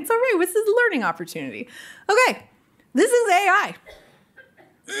wrong. It's all right. This is a learning opportunity. Okay. This is AI.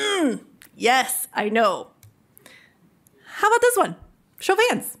 Yes, I know. How about this one? Show of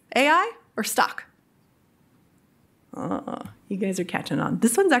hands. AI or stock? Oh, you guys are catching on.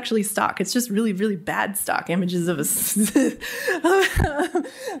 This one's actually stock. It's just really, really bad stock images of a stegosaurus.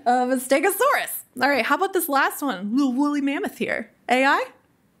 All right. How about this last one? Little woolly mammoth here. AI?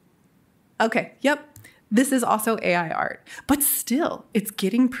 Okay. Yep. This is also AI art, but still, it's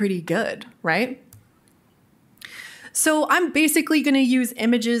getting pretty good, right? So I'm basically going to use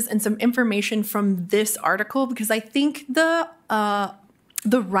images and some information from this article because I think the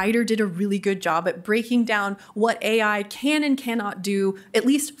writer did a really good job at breaking down what AI can and cannot do, at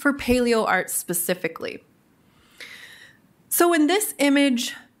least for paleo art specifically. So in this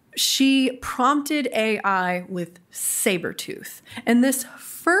image, she prompted AI with saber tooth, and this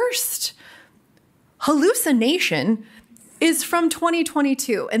first hallucination is from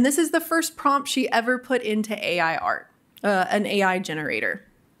 2022, and this is the first prompt she ever put into AI art, an AI generator.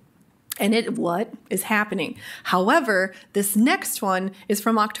 And what is happening? However, this next one is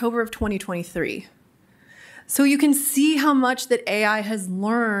from October of 2023. So you can see how much that AI has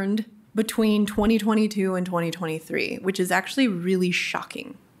learned between 2022 and 2023, which is actually really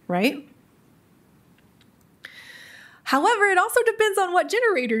shocking, right? However, it also depends on what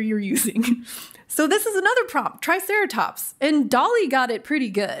generator you're using. So this is another prompt, Triceratops. And Dolly got it pretty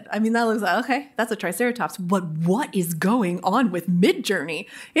good. I mean, that looks like, okay, that's a Triceratops. But what is going on with Midjourney?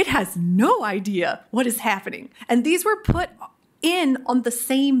 It has no idea what is happening. And these were put in on the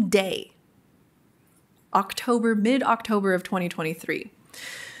same day, mid-October of 2023.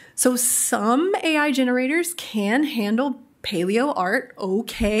 So some AI generators can handle paleo art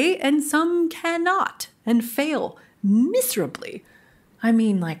okay, and some cannot and fail miserably. I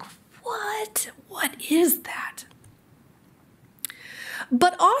mean, like, what? What is that?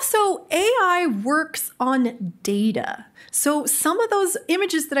 But also, AI works on data. So some of those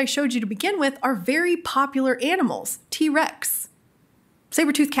images that I showed you to begin with are very popular animals. T-Rex,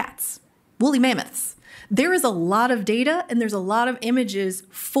 saber-toothed cats, woolly mammoths. There is a lot of data and there's a lot of images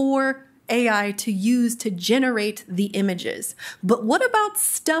for AI to use to generate the images. But what about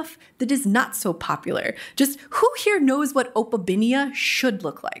stuff that is not so popular? Just who here knows what Opabinia should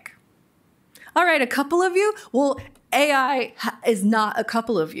look like? All right, a couple of you? Well, AI is not a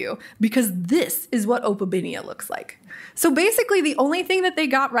couple of you because this is what Opabinia looks like. So basically the only thing that they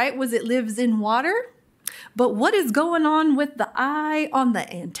got right was it lives in water. But what is going on with the eye on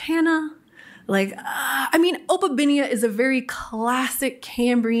the antenna? Opabinia is a very classic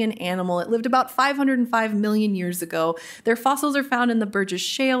Cambrian animal. It lived about 505 million years ago. Their fossils are found in the Burgess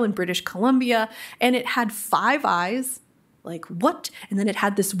Shale in British Columbia, and it had 5 eyes. Like, what? And then it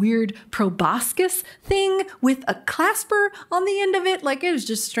had this weird proboscis thing with a clasper on the end of it. Like, it was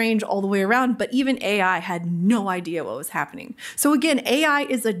just strange all the way around, but even AI had no idea what was happening. So again, AI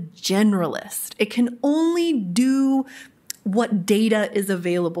is a generalist. It can only do what data is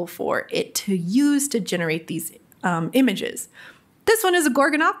available for it to use to generate these images. This one is a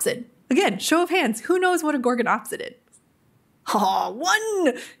Gorgonopsid. Again, show of hands. Who knows what a Gorgonopsid is? Oh,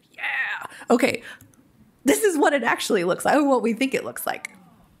 1! Yeah! Okay. This is what it actually looks like, or what we think it looks like.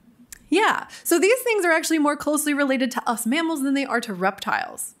 Yeah, so these things are actually more closely related to us mammals than they are to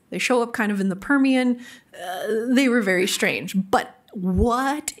reptiles. They show up kind of in the Permian. They were very strange. But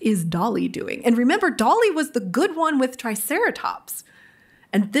what is Dolly doing? And remember, Dolly was the good one with Triceratops.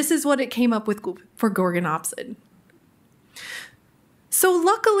 And this is what it came up with for Gorgonopsid. So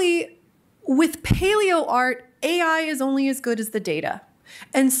luckily, with paleo art, AI is only as good as the data.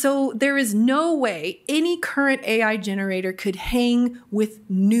 And so there is no way any current AI generator could hang with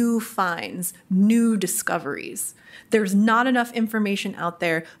new finds, new discoveries. There's not enough information out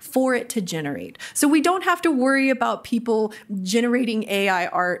there for it to generate. So we don't have to worry about people generating AI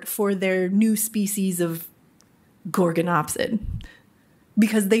art for their new species of Gorgonopsid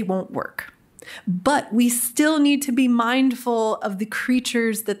because they won't work. But we still need to be mindful of the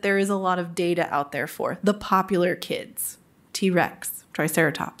creatures that there is a lot of data out there for, the popular kids, T-Rex,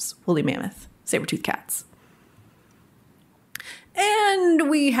 Triceratops, woolly mammoth, saber-toothed cats. And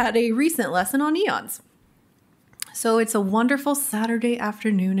we had a recent lesson on eons. So it's a wonderful Saturday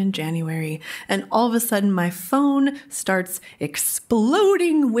afternoon in January, and all of a sudden my phone starts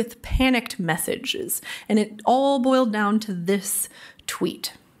exploding with panicked messages. And it all boiled down to this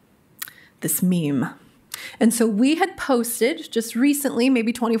tweet, this meme. And so we had posted just recently,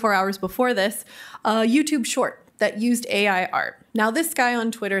 maybe 24 hours before this, a YouTube short that used AI art. Now, this guy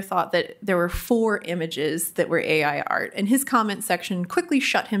on Twitter thought that there were 4 images that were AI art, and his comment section quickly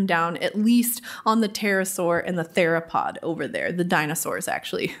shut him down, at least on the pterosaur and the theropod over there, the dinosaurs,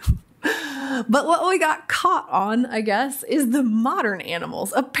 actually. But what we got caught on, I guess, is the modern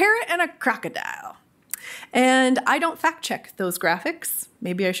animals, a parrot and a crocodile. And I don't fact check those graphics.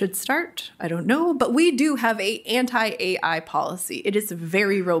 Maybe I should start. I don't know. But we do have an anti-AI policy. It is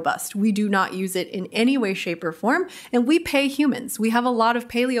very robust. We do not use it in any way, shape, or form. And we pay humans. We have a lot of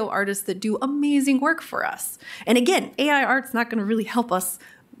paleo artists that do amazing work for us. And again, AI art's not going to really help us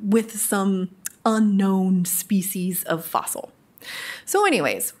with some unknown species of fossil. So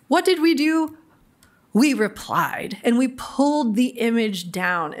anyways, what did we do? We replied and we pulled the image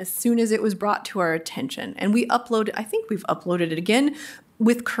down as soon as it was brought to our attention. And we uploaded, I think we've uploaded it again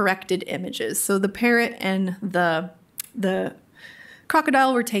with corrected images. So the parrot and the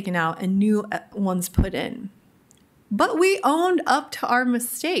crocodile were taken out and new ones put in. But we owned up to our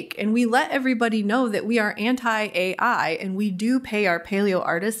mistake and we let everybody know that we are anti-AI and we do pay our paleo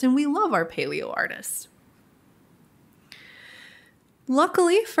artists and we love our paleo artists.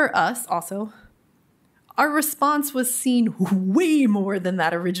 Luckily for us also, our response was seen way more than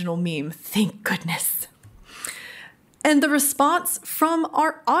that original meme. Thank goodness. And the response from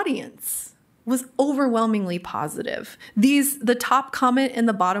our audience was overwhelmingly positive. The top comment and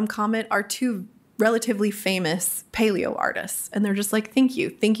the bottom comment are 2 relatively famous paleo artists. And they're just like, thank you.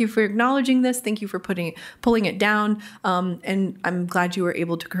 Thank you for acknowledging this. Thank you for pulling it down. And I'm glad you were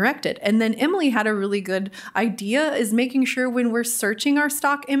able to correct it. And then Emily had a really good idea, is making sure when we're searching our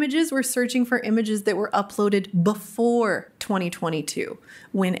stock images, we're searching for images that were uploaded before 2022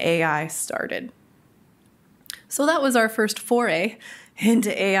 when AI started. So that was our first foray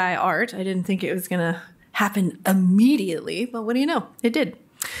into AI art. I didn't think it was going to happen immediately, but what do you know? It did.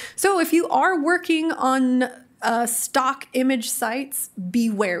 So if you are working on stock image sites, be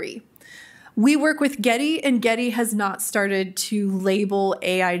wary. We work with Getty, and Getty has not started to label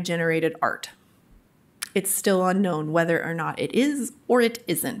AI-generated art. It's still unknown whether or not it is or it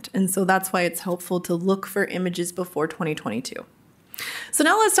isn't. And so that's why it's helpful to look for images before 2022. So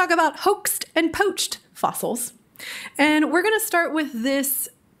now let's talk about hoaxed and poached fossils. And we're going to start with this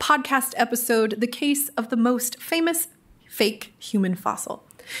podcast episode, the case of the most famous fake human fossil.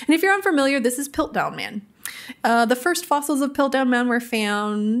 And if you're unfamiliar, this is Piltdown Man. The first fossils of Piltdown Man were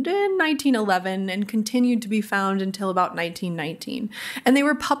found in 1911 and continued to be found until about 1919. And they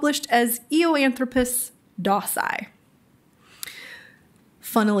were published as Eoanthropus dawsi.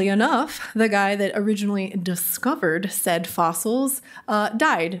 Funnily enough, the guy that originally discovered said fossils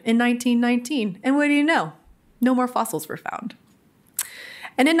died in 1919. And what do you know? No more fossils were found.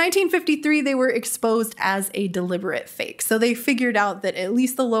 And in 1953, they were exposed as a deliberate fake. So they figured out that at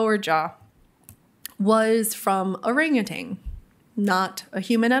least the lower jaw was from orangutan, not a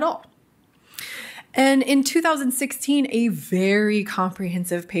human at all. And in 2016, a very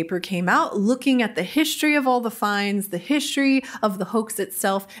comprehensive paper came out looking at the history of all the finds, the history of the hoax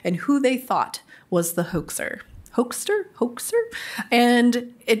itself, and who they thought was the hoaxer. Hoaxer?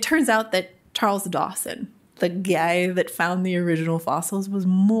 And it turns out that Charles Dawson, the guy that found the original fossils, was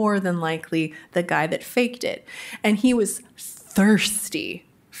more than likely the guy that faked it. And he was thirsty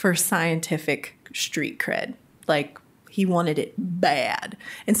for scientific street cred. Like, he wanted it bad.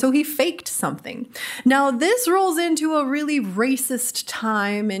 And so he faked something. Now, this rolls into a really racist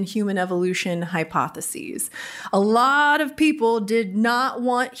time in human evolution hypotheses. A lot of people did not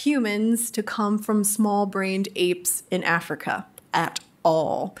want humans to come from small-brained apes in Africa at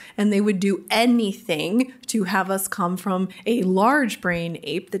all. And they would do anything to have us come from a large brain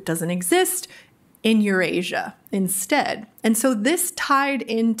ape that doesn't exist in Eurasia instead. And so this tied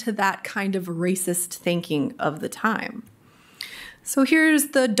into that kind of racist thinking of the time. So here's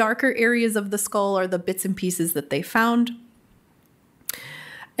the darker areas of the skull, or the bits and pieces that they found.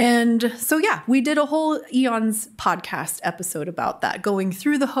 And so, yeah, we did a whole Eons podcast episode about that, going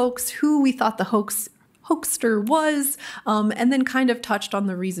through the hoax, who we thought the hoaxer was, and then kind of touched on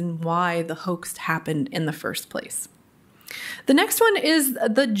the reason why the hoax happened in the first place. The next one is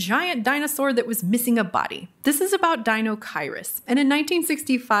the giant dinosaur that was missing a body. This is about Dinochirus. And in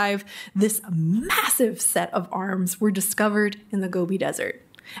 1965, this massive set of arms were discovered in the Gobi Desert.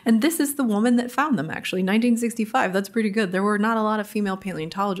 And this is the woman that found them, actually, 1965. That's pretty good. There were not a lot of female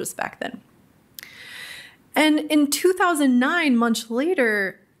paleontologists back then. And in 2009, much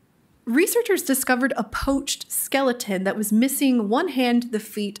later, researchers discovered a poached skeleton that was missing one hand, the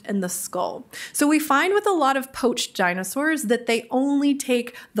feet, and the skull. So we find with a lot of poached dinosaurs that they only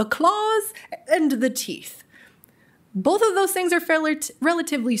take the claws and the teeth. Both of those things are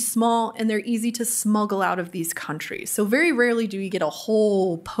relatively small, and they're easy to smuggle out of these countries. So very rarely do you get a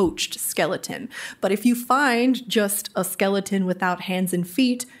whole poached skeleton. But if you find just a skeleton without hands and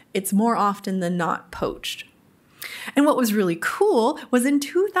feet, it's more often than not poached. And what was really cool was in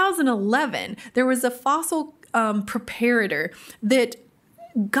 2011, there was a fossil preparator that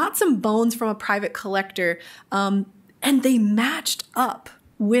got some bones from a private collector, and they matched up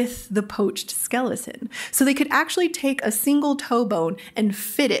with the poached skeleton. So they could actually take a single toe bone and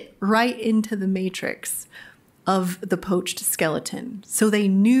fit it right into the matrix of the poached skeleton. So they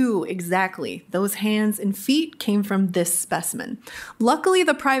knew exactly those hands and feet came from this specimen. Luckily,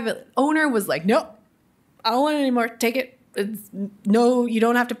 the private owner was like, nope, I don't want it anymore. Take it. No, you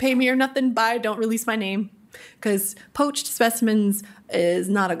don't have to pay me or nothing. Bye. Don't release my name. Because poached specimens is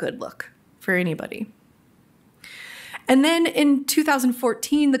not a good look for anybody. And then in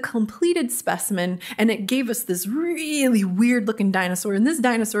 2014, the completed specimen, and it gave us this really weird looking dinosaur. And this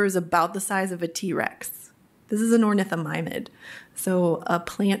dinosaur is about the size of a T-Rex. This is an ornithomimid. So a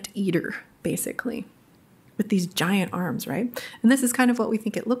plant eater, basically, with these giant arms, right? And this is kind of what we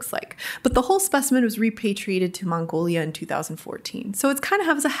think it looks like. But the whole specimen was repatriated to Mongolia in 2014. So it kind of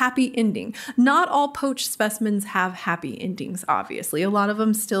has a happy ending. Not all poached specimens have happy endings, obviously. A lot of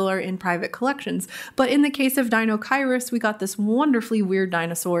them still are in private collections. But in the case of Dinochirus, we got this wonderfully weird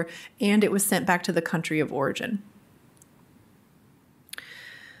dinosaur, and it was sent back to the country of origin.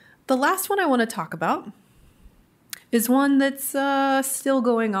 The last one I want to talk about is one that's still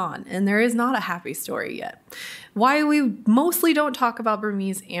going on, and there is not a happy story yet. Why we mostly don't talk about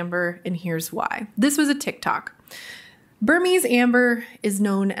Burmese amber, and here's why. This was a TikTok. Burmese amber is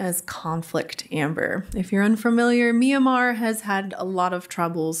known as conflict amber. If you're unfamiliar, Myanmar has had a lot of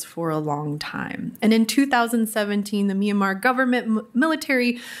troubles for a long time. And in 2017, the Myanmar government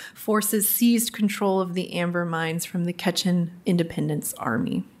military forces seized control of the amber mines from the Kachin Independence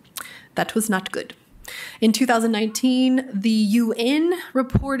Army. That was not good. In 2019, the UN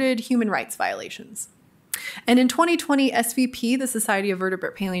reported human rights violations. And in 2020, SVP, the Society of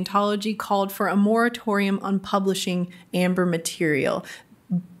Vertebrate Paleontology, called for a moratorium on publishing amber material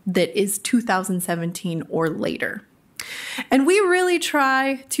that is 2017 or later. And we really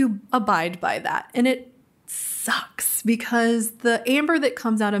try to abide by that. And it sucks because the amber that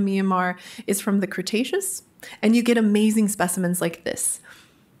comes out of Myanmar is from the Cretaceous, and you get amazing specimens like this.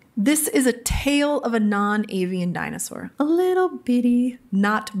 This is a tail of a non-avian dinosaur, a little bitty,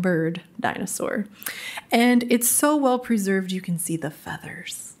 not bird dinosaur. And it's so well preserved you can see the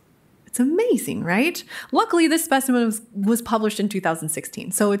feathers. It's amazing, right? Luckily, this specimen was published in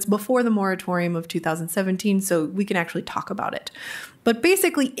 2016, so it's before the moratorium of 2017, so we can actually talk about it. But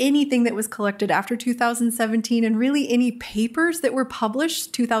basically, anything that was collected after 2017 and really any papers that were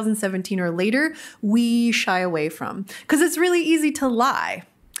published 2017 or later, we shy away from. Because it's really easy to lie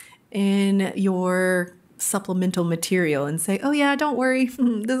in your supplemental material and say, oh yeah, don't worry,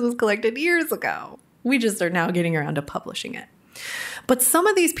 this was collected years ago. We just are now getting around to publishing it. But some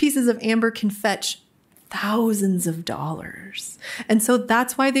of these pieces of amber can fetch thousands of dollars. And so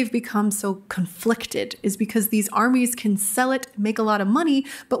that's why they've become so conflicted, is because these armies can sell it, make a lot of money,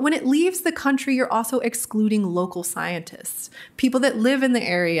 but when it leaves the country, you're also excluding local scientists. People that live in the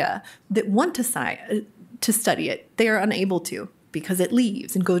area that want to study it, they are unable to because it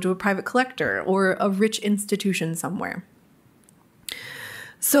leaves and goes to a private collector or a rich institution somewhere.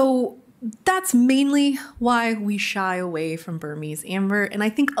 So that's mainly why we shy away from Burmese amber. And I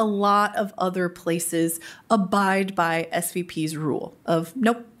think a lot of other places abide by SVP's rule of,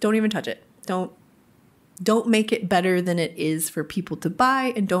 nope, don't even touch it. Don't make it better than it is for people to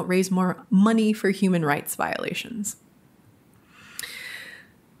buy, and don't raise more money for human rights violations.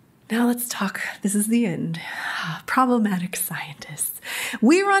 Now let's talk, this is the end, problematic scientists.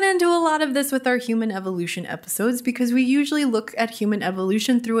 We run into a lot of this with our human evolution episodes because we usually look at human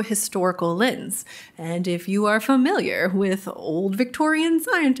evolution through a historical lens. And if you are familiar with old Victorian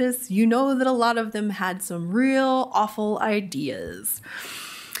scientists, you know that a lot of them had some real awful ideas.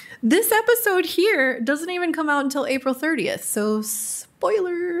 This episode here doesn't even come out until April 30th, so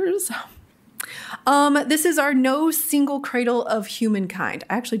spoilers. This is our No Single Cradle of Humankind.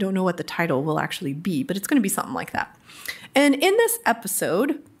 I actually don't know what the title will actually be, but it's going to be something like that. And in this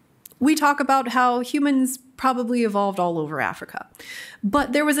episode, we talk about how humans probably evolved all over Africa.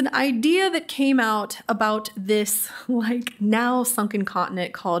 But there was an idea that came out about this now sunken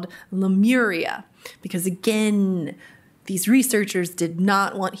continent called Lemuria. Because again, these researchers did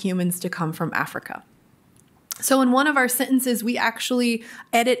not want humans to come from Africa. So in one of our sentences, we actually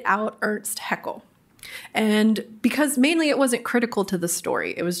edit out Ernst Haeckel. And because mainly it wasn't critical to the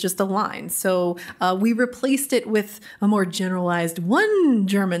story, it was just a line. So we replaced it with a more generalized one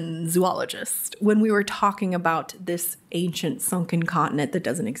German zoologist when we were talking about this ancient sunken continent that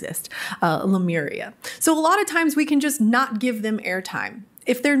doesn't exist, Lemuria. So a lot of times we can just not give them airtime.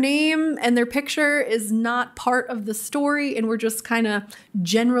 If their name and their picture is not part of the story and we're just kind of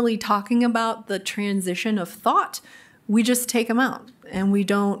generally talking about the transition of thought, we just take them out and we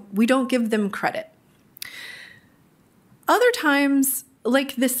don't give them credit. Other times,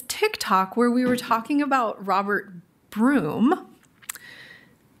 like this TikTok where we were talking about Robert Broom.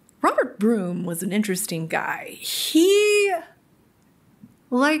 Robert Broom was an interesting guy. He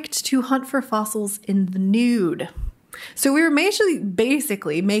liked to hunt for fossils in the nude. So we were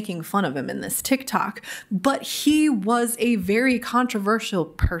basically making fun of him in this TikTok, but he was a very controversial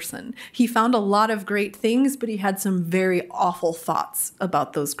person. He found a lot of great things, but he had some very awful thoughts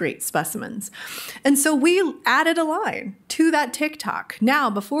about those great specimens. And so we added a line to that TikTok. Now,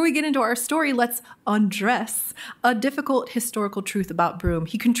 before we get into our story, let's undress a difficult historical truth about Broom.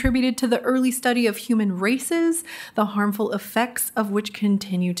 He contributed to the early study of human races, the harmful effects of which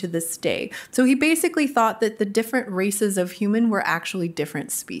continue to this day. So he basically thought that the different races of human were actually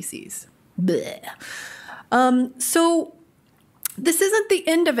different species. So this isn't the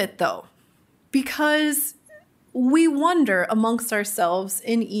end of it though, because we wonder amongst ourselves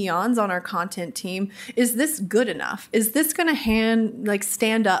in Eons on our content team, is this good enough? Is this going to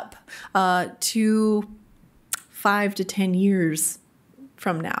stand up to 5 to 10 years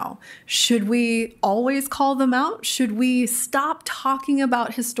from now? Should we always call them out? Should we stop talking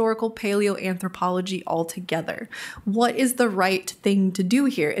about historical paleoanthropology altogether? What is the right thing to do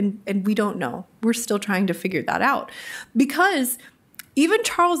here? And we don't know. We're still trying to figure that out. Because even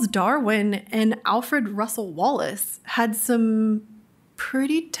Charles Darwin and Alfred Russel Wallace had some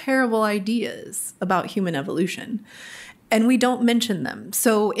pretty terrible ideas about human evolution. And we don't mention them.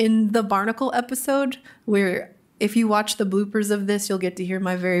 So in the barnacle episode, where if you watch the bloopers of this, you'll get to hear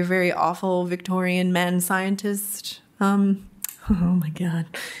my very, very awful Victorian man scientist. Oh my God.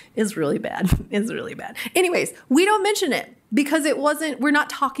 It's really bad. It's really bad. Anyways, we don't mention it because we're not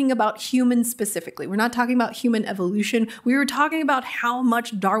talking about humans specifically. We're not talking about human evolution. We were talking about how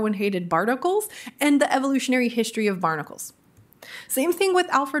much Darwin hated barnacles and the evolutionary history of barnacles. Same thing with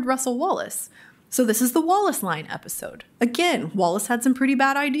Alfred Russel Wallace. So this is the Wallace line episode. Again, Wallace had some pretty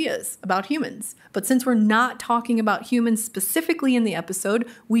bad ideas about humans. But since we're not talking about humans specifically in the episode,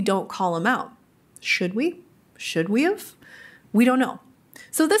 we don't call him out. Should we? Should we have? We don't know.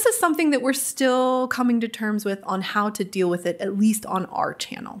 So this is something that we're still coming to terms with on how to deal with it, at least on our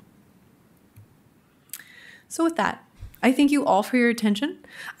channel. So with that, I thank you all for your attention.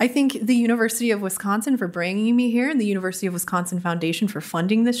 I thank the University of Wisconsin for bringing me here and the University of Wisconsin Foundation for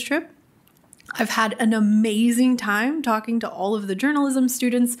funding this trip. I've had an amazing time talking to all of the journalism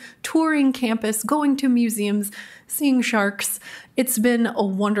students, touring campus, going to museums, seeing sharks. It's been a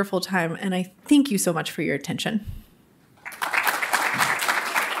wonderful time, and I thank you so much for your attention.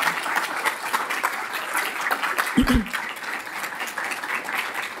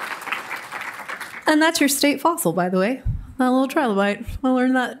 And that's your state fossil, by the way. A little trilobite. I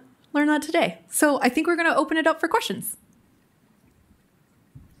learned that today. So I think we're going to open it up for questions.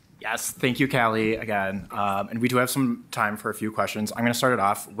 Yes, thank you, Kallie, again. And we do have some time for a few questions. I'm going to start it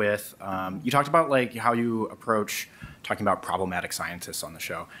off with, you talked about like how you approach talking about problematic scientists on the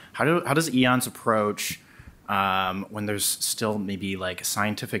show. How does Eons approach when there's still maybe like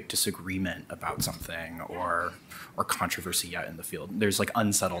scientific disagreement about something or controversy yet in the field? There's like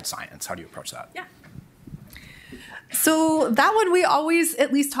unsettled science. How do you approach that? Yeah. So that one, we always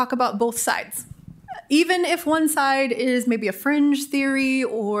at least talk about both sides. Even if one side is maybe a fringe theory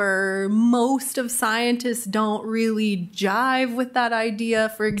or most of scientists don't really jive with that idea.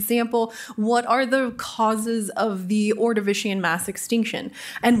 For example, what are the causes of the Ordovician mass extinction?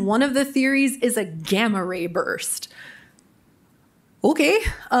 And one of the theories is a gamma ray burst. Okay,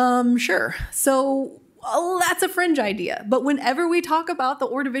 sure. So that's a fringe idea. But whenever we talk about the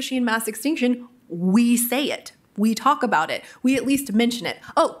Ordovician mass extinction, we say it. We talk about it. We at least mention it.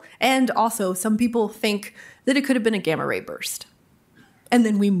 Oh, and also some people think that it could have been a gamma ray burst. And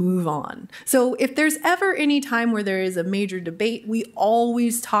then we move on. So if there's ever any time where there is a major debate, we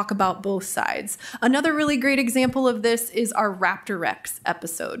always talk about both sides. Another really great example of this is our Raptor Rex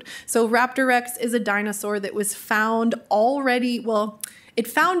episode. So Raptor Rex is a dinosaur that was found already, well, it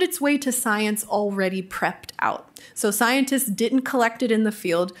found its way to science already prepped out. So scientists didn't collect it in the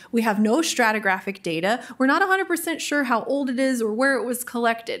field. We have no stratigraphic data. We're not 100% sure how old it is or where it was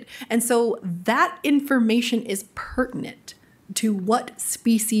collected. And so that information is pertinent to what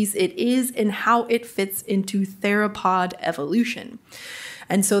species it is and how it fits into theropod evolution.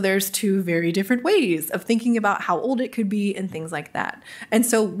 And so there's two very different ways of thinking about how old it could be and things like that. And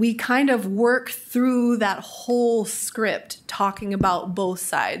so we kind of work through that whole script talking about both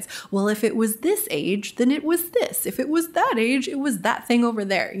sides. Well, if it was this age, then it was this. If it was that age, it was that thing over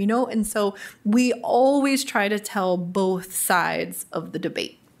there, you know? And so we always try to tell both sides of the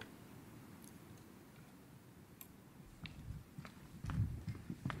debate.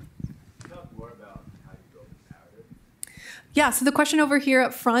 Yeah, so the question over here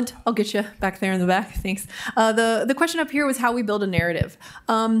up front, I'll get you back there in the back, thanks. The question up here was how we build a narrative.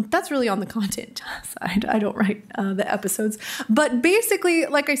 That's really on the content side. I don't write the episodes. But basically,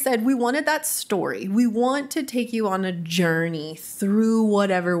 like I said, we wanted that story. We want to take you on a journey through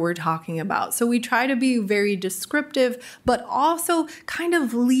whatever we're talking about. So we try to be very descriptive, but also kind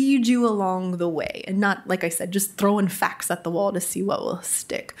of lead you along the way and not, like I said, just throwing facts at the wall to see what will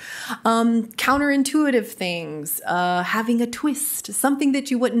stick. Counterintuitive things, having a twist, something that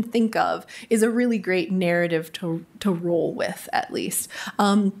you wouldn't think of, is a really great narrative to roll with, at least.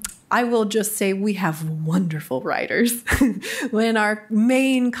 I will just say we have wonderful writers. When our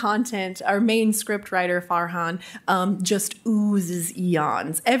main content, our main script writer, Farhan, just oozes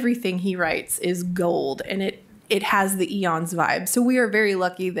Eons. Everything he writes is gold, and it has the Eons vibe. So we are very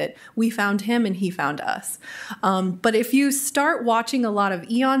lucky that we found him and he found us. But if you start watching a lot of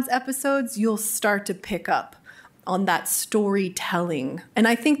Eons episodes, you'll start to pick up on that storytelling. And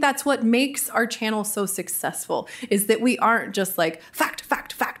I think that's what makes our channel so successful, is that we aren't just like fact,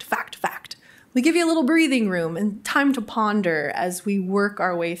 fact, fact, fact, fact. We give you a little breathing room and time to ponder as we work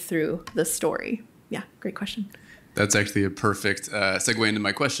our way through the story. Yeah, great question. That's actually a perfect segue into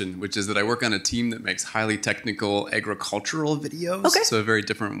my question, which is that I work on a team that makes highly technical agricultural videos. Okay. So a very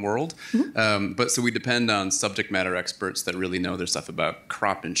different world. Mm-hmm. But so we depend on subject matter experts that really know their stuff about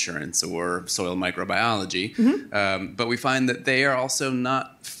crop insurance or soil microbiology. Mm-hmm. But we find that they are also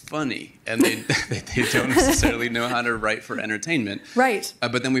not funny, and they don't necessarily know how to write for entertainment. Right.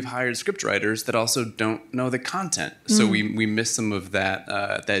 But then we've hired script writers that also don't know the content. So we miss some of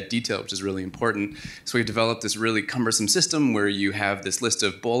that detail, which is really important. So we've developed this really cumbersome system where you have this list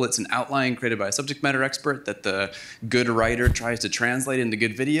of bullets and outline created by a subject matter expert that the good writer tries to translate into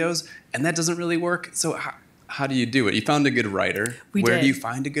good videos, and that doesn't really work. So how do you do it? You found a good writer. Where do you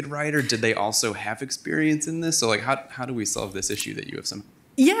find a good writer? Did they also have experience in this? So like, how do we solve this issue that you have some?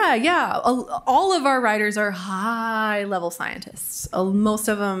 Yeah. All of our writers are high-level scientists. Most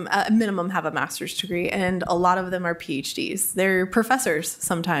of them, at minimum, have a master's degree, and a lot of them are PhDs. They're professors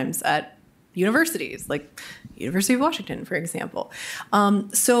sometimes at universities, like University of Washington, for example.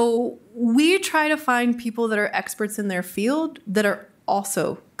 So we try to find people that are experts in their field that are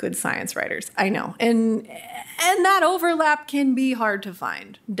also good science writers. I know. And that overlap can be hard to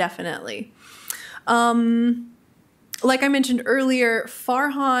find, definitely. Like I mentioned earlier,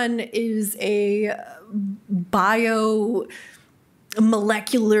 Farhan is a biomolecular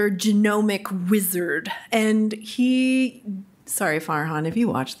genomic wizard. And sorry, Farhan, if you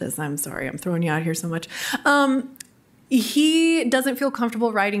watch this, I'm sorry, I'm throwing you out here so much. He doesn't feel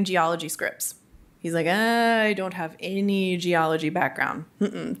comfortable writing geology scripts. He's like, I don't have any geology background.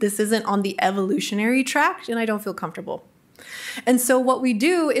 This isn't on the evolutionary track, and I don't feel comfortable. And so what we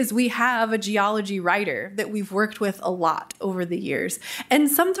do is we have a geology writer that we've worked with a lot over the years. And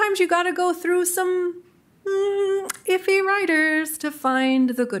sometimes you got to go through some iffy writers to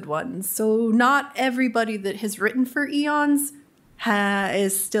find the good ones. So not everybody that has written for Eons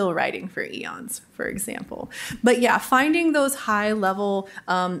is still writing for Eons, for example. But yeah, finding those high-level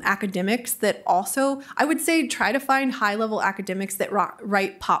academics that also, I would say try to find high-level academics that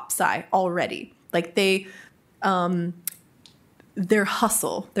write pop sci already. Like their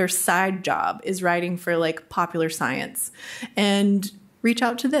hustle, their side job is writing for like popular science, and reach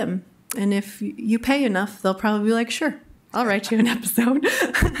out to them. And if you pay enough, they'll probably be like, sure, I'll write you an episode.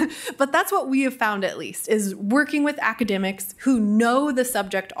 But that's what we have found, at least, is working with academics who know the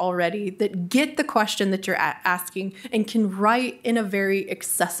subject already, that get the question that you're asking, and can write in a very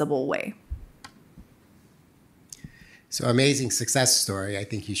accessible way. So amazing success story. I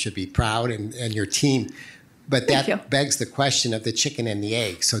think you should be proud, and your team. But that begs the question of the chicken and the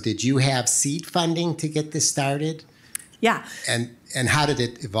egg. So did you have seed funding to get this started? Yeah. And how did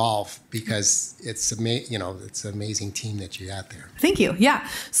it evolve? Because it's it's an amazing team that you got there. Thank you. Yeah.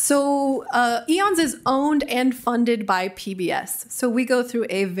 So Eons is owned and funded by PBS. So we go through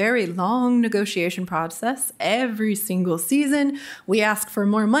a very long negotiation process every single season. We ask for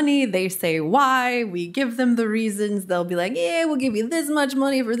more money. They say why. We give them the reasons. They'll be like, yeah, we'll give you this much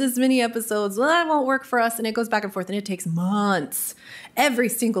money for this many episodes. Well, that won't work for us. And it goes back and forth, and it takes months every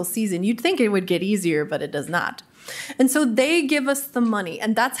single season. You'd think it would get easier, but it does not. And so they give us the money,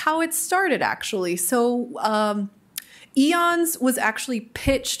 and that's how it started, actually. So Eons was actually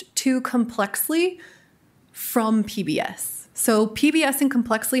pitched to Complexly from PBS. So PBS and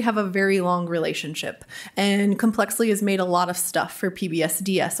Complexly have a very long relationship, and Complexly has made a lot of stuff for PBS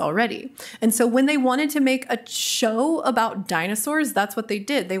DS already. And so when they wanted to make a show about dinosaurs, that's what they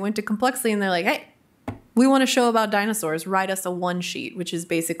did. They went to Complexly and they're like, hey, we want a show about dinosaurs. Write us a one sheet, which is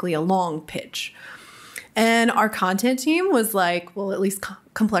basically a long pitch. And our content team was like, well, at least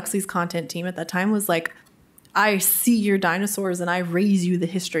Complexly's content team at that time was like, I see your dinosaurs and I raise you the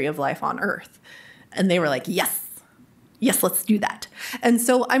history of life on Earth. And they were like, yes, let's do that. And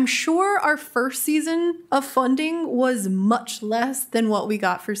so I'm sure our first season of funding was much less than what we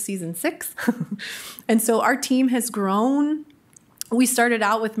got for season 6. And so our team has grown. We started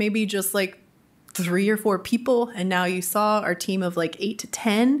out with maybe just like 3 or 4 people, and now you saw our team of like 8 to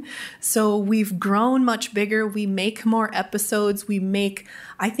 10. So we've grown much bigger. We make more episodes. We make,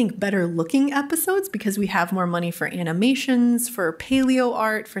 I think, better looking episodes because we have more money for animations, for paleo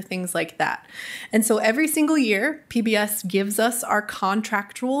art, for things like that. And so every single year, PBS gives us our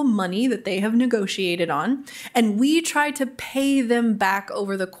contractual money that they have negotiated on, and we try to pay them back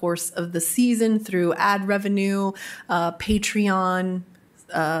over the course of the season through ad revenue, Patreon,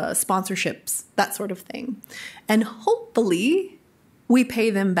 sponsorships, that sort of thing. And hopefully we pay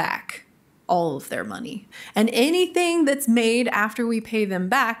them back all of their money. And anything that's made after we pay them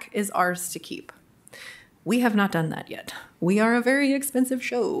back is ours to keep. We have not done that yet. We are a very expensive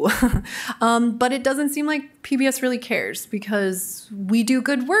show. But it doesn't seem like PBS really cares because we do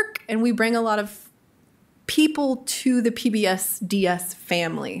good work and we bring a lot of people to the PBS DS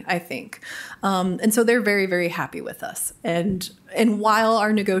family, I think. And so they're very, very happy with us. And while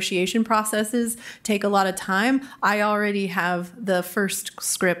our negotiation processes take a lot of time, I already have the first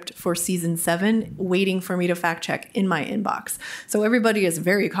script for season 7 waiting for me to fact check in my inbox. So everybody is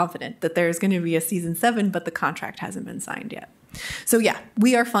very confident that there's going to be a season 7, but the contract hasn't been signed yet. So yeah,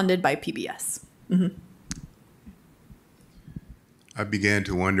 we are funded by PBS. Mm-hmm. I began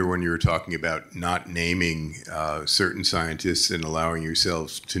to wonder when you were talking about not naming certain scientists and allowing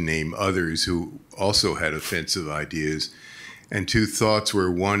yourselves to name others who also had offensive ideas. And two thoughts were,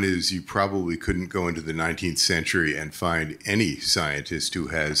 one is you probably couldn't go into the 19th century and find any scientist who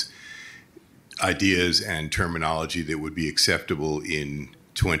has ideas and terminology that would be acceptable in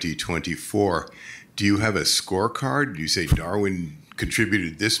 2024. Do you have a scorecard? Do you say Darwin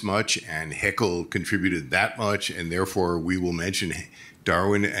contributed this much and Haeckel contributed that much, and therefore we will mention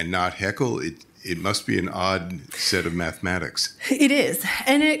Darwin and not Haeckel? It must be an odd set of mathematics. It is.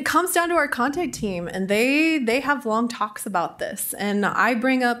 And it comes down to our content team, and they have long talks about this. And I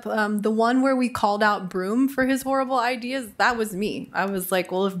bring up the one where we called out Broom for his horrible ideas. That was me. I was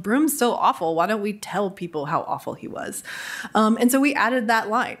like, well, if Broom's so awful, why don't we tell people how awful he was? And so we added that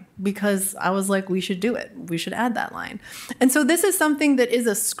line because I was like, we should do it. We should add that line. And so this is something that is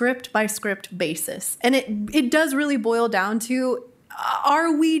a script by script basis. And it does really boil down to,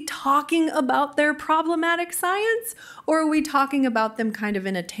 are we talking about their problematic science, or are we talking about them kind of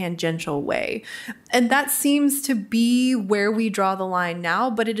in a tangential way? And that seems to be where we draw the line now,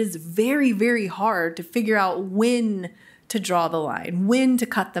 but it is very, very hard to figure out when to draw the line, when to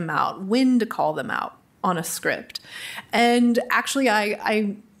cut them out, when to call them out on a script. And actually,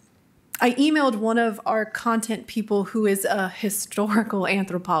 I emailed one of our content people who is a historical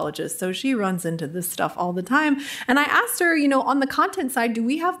anthropologist. So she runs into this stuff all the time. And I asked her, on the content side, do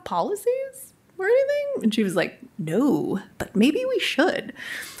we have policies or anything? And she was like, no, but maybe we should.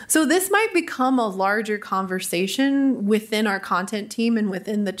 So this might become a larger conversation within our content team and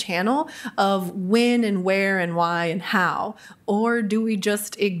within the channel of when and where and why and how. Or do we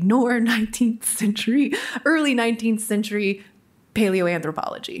just ignore 19th century, early 19th century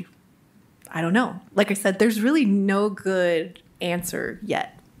paleoanthropology? I don't know. Like I said, there's really no good answer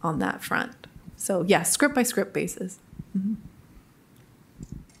yet on that front. So yeah, script by script basis. Mm-hmm.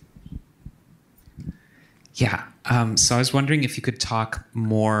 Yeah. So I was wondering if you could talk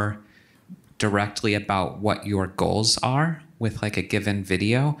more directly about what your goals are with like a given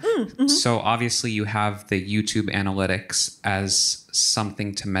video. Mm-hmm. So obviously you have the YouTube analytics as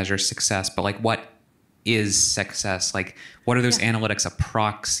something to measure success, but like what is success? Like, what are those analytics a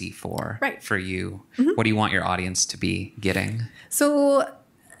proxy for you? Mm-hmm. What do you want your audience to be getting? So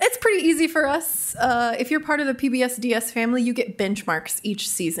it's pretty easy for us. If you're part of the PBS DS family, you get benchmarks each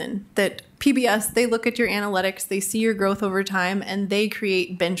season that PBS, they look at your analytics, they see your growth over time, and they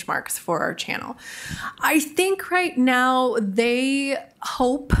create benchmarks for our channel. I think right now they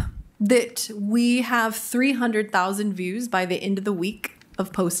hope that we have 300,000 views by the end of the week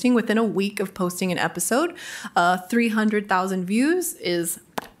of posting, within a week of posting an episode. 300,000 views is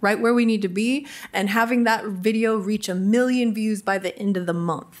right where we need to be. And having that video reach 1 million views by the end of the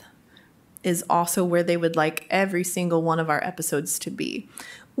month is also where they would like every single one of our episodes to be.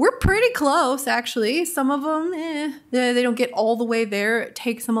 We're pretty close, actually. Some of them, they don't get all the way there. It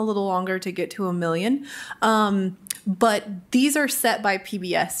takes them a little longer to get to 1 million. But these are set by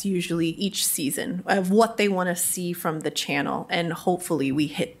PBS usually each season of what they want to see from the channel. And hopefully we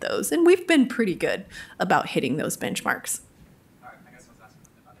hit those. And we've been pretty good about hitting those benchmarks. I guess I was asking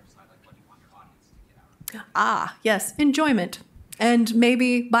on the other side, like what do you want your audience to get out of it? Yes, enjoyment. And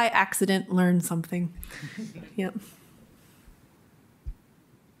maybe by accident learn something. Yep.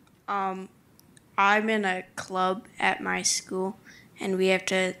 I'm in a club at my school, and we have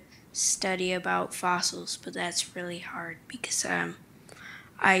to study about fossils, but that's really hard because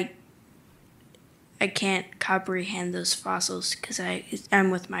I can't comprehend those fossils because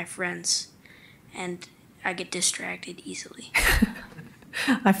I'm with my friends, and I get distracted easily.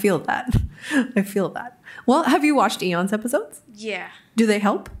 I feel that. Well, have you watched Eons episodes? Yeah. Do they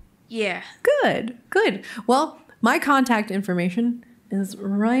help? Yeah. Good. Well, my contact information is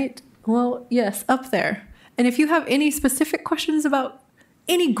up there. And if you have any specific questions about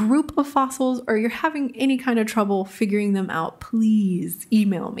any group of fossils or you're having any kind of trouble figuring them out, please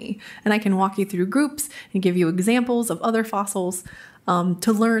email me and I can walk you through groups and give you examples of other fossils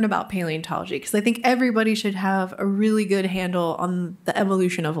to learn about paleontology, because I think everybody should have a really good handle on the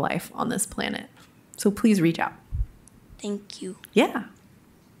evolution of life on this planet. So please reach out. Thank you. Yeah.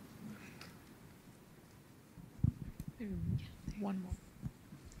 One more.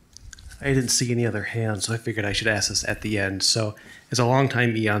 I didn't see any other hands, so I figured I should ask this at the end. So, as a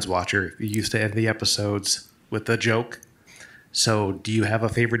longtime Eons watcher, you used to end the episodes with a joke. So, do you have a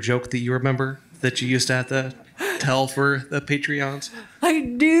favorite joke that you remember that you used to have to tell for the Patreons? I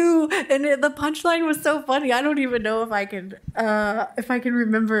do, and the punchline was so funny. I don't even know if I can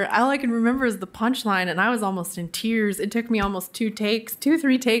remember. All I can remember is the punchline, and I was almost in tears. It took me almost 3 takes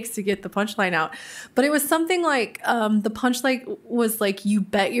to get the punchline out. But it was something like the punchline was like, "You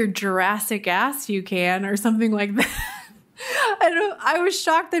bet your Jurassic ass you can," or something like that. I was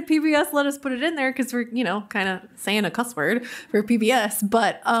shocked that PBS let us put it in there because we're, kind of saying a cuss word for PBS.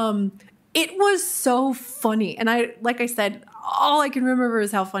 But it was so funny. And like I said, all I can remember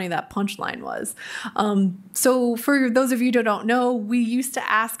is how funny that punchline was. So for those of you who don't know, we used to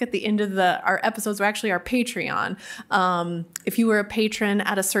ask at the end of our episodes, or actually our Patreon, if you were a patron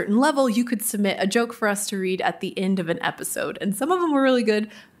at a certain level, you could submit a joke for us to read at the end of an episode. And some of them were really good.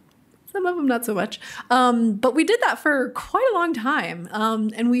 Some of them not so much. But we did that for quite a long time.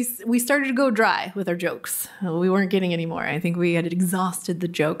 And we started to go dry with our jokes. We weren't getting any more. I think we had exhausted the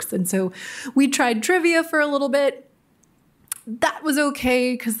jokes. And so we tried trivia for a little bit. That was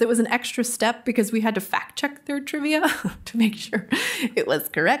okay because there was an extra step because we had to fact check their trivia to make sure it was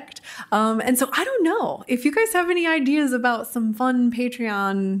correct. And so I don't know if you guys have any ideas about some fun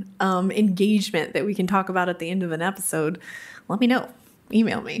Patreon engagement that we can talk about at the end of an episode, let me know.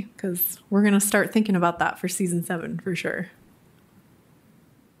 Email me because we're going to start thinking about that for season 7 for sure.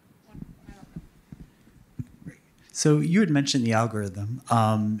 So you had mentioned the algorithm,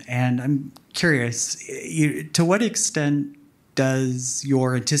 and I'm curious, to what extent does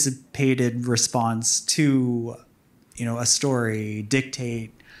your anticipated response to, a story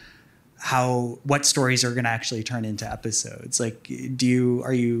dictate what stories are going to actually turn into episodes? Like,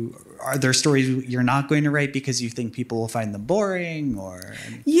 are there stories you're not going to write because you think people will find them boring, or?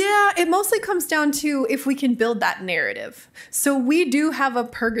 Yeah, it mostly comes down to if we can build that narrative. So we do have a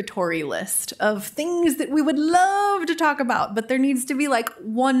purgatory list of things that we would love to talk about, but there needs to be like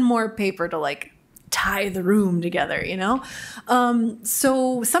one more paper to tie the room together,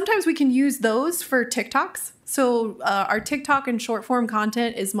 So sometimes we can use those for TikToks. So our TikTok and short form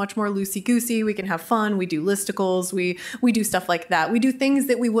content is much more loosey-goosey. We can have fun. We do listicles. We do stuff like that. We do things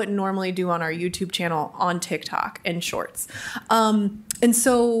that we wouldn't normally do on our YouTube channel on TikTok and shorts. And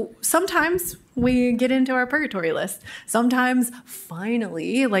so sometimes we get into our purgatory list. Sometimes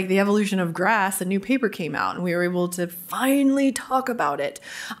finally, like the evolution of grass, a new paper came out and we were able to finally talk about it.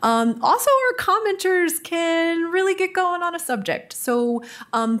 Also, our commenters can really get going on a subject. So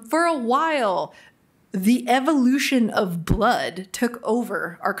for a while, the evolution of blood took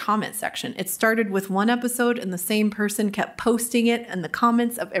over our comment section. It started with one episode and the same person kept posting it in the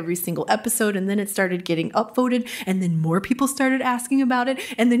comments of every single episode. And then it started getting upvoted and then more people started asking about it.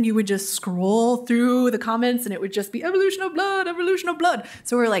 And then you would just scroll through the comments and it would just be evolution of blood, evolution of blood.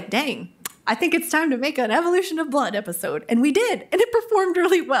 So we're like, dang, I think it's time to make an evolution of blood episode. And we did, and it performed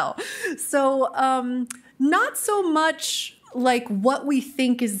really well. So not so much like what we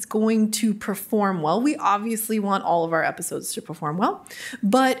think is going to perform well. We obviously want all of our episodes to perform well,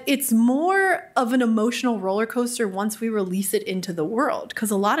 but it's more of an emotional roller coaster once we release it into the world.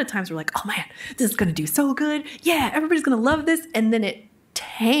 Because a lot of times we're like, oh man, this is going to do so good. Yeah, everybody's going to love this. And then it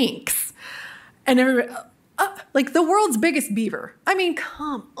tanks. And everybody, like the world's biggest beaver. I mean,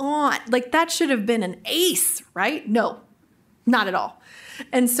 come on. Like that should have been an ace, right? No, not at all.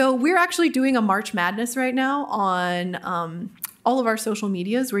 And so we're actually doing a March Madness right now on all of our social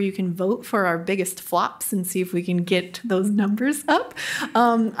medias where you can vote for our biggest flops and see if we can get those numbers up.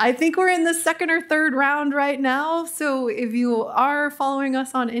 I think we're in the second or third round right now. So if you are following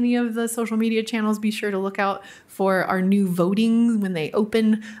us on any of the social media channels, be sure to look out for our new voting when they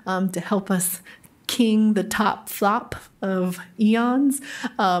open to help us king the top flop of Eons.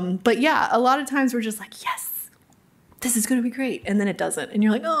 But yeah, a lot of times we're just like, yes, this is going to be great. And then it doesn't. And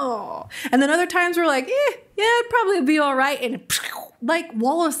you're like, oh. And then other times we're like, yeah, it'd probably be all right. And like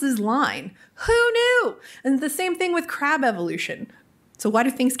Wallace's line, who knew? And the same thing with crab evolution. So why do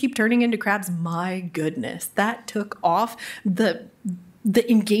things keep turning into crabs? My goodness, that took off. The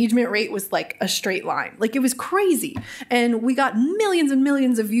engagement rate was like a straight line. Like it was crazy. And we got millions and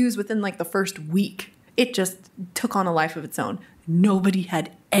millions of views within like the first week. It just took on a life of its own. Nobody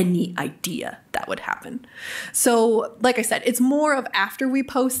had any idea that would happen. So, like I said, it's more of after we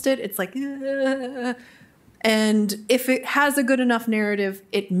post it, it's like, and if it has a good enough narrative,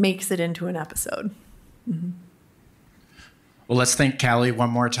 it makes it into an episode. Mm-hmm. Well, let's thank Kallie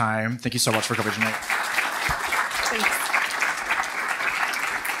one more time. Thank you so much for coverage tonight. Thanks.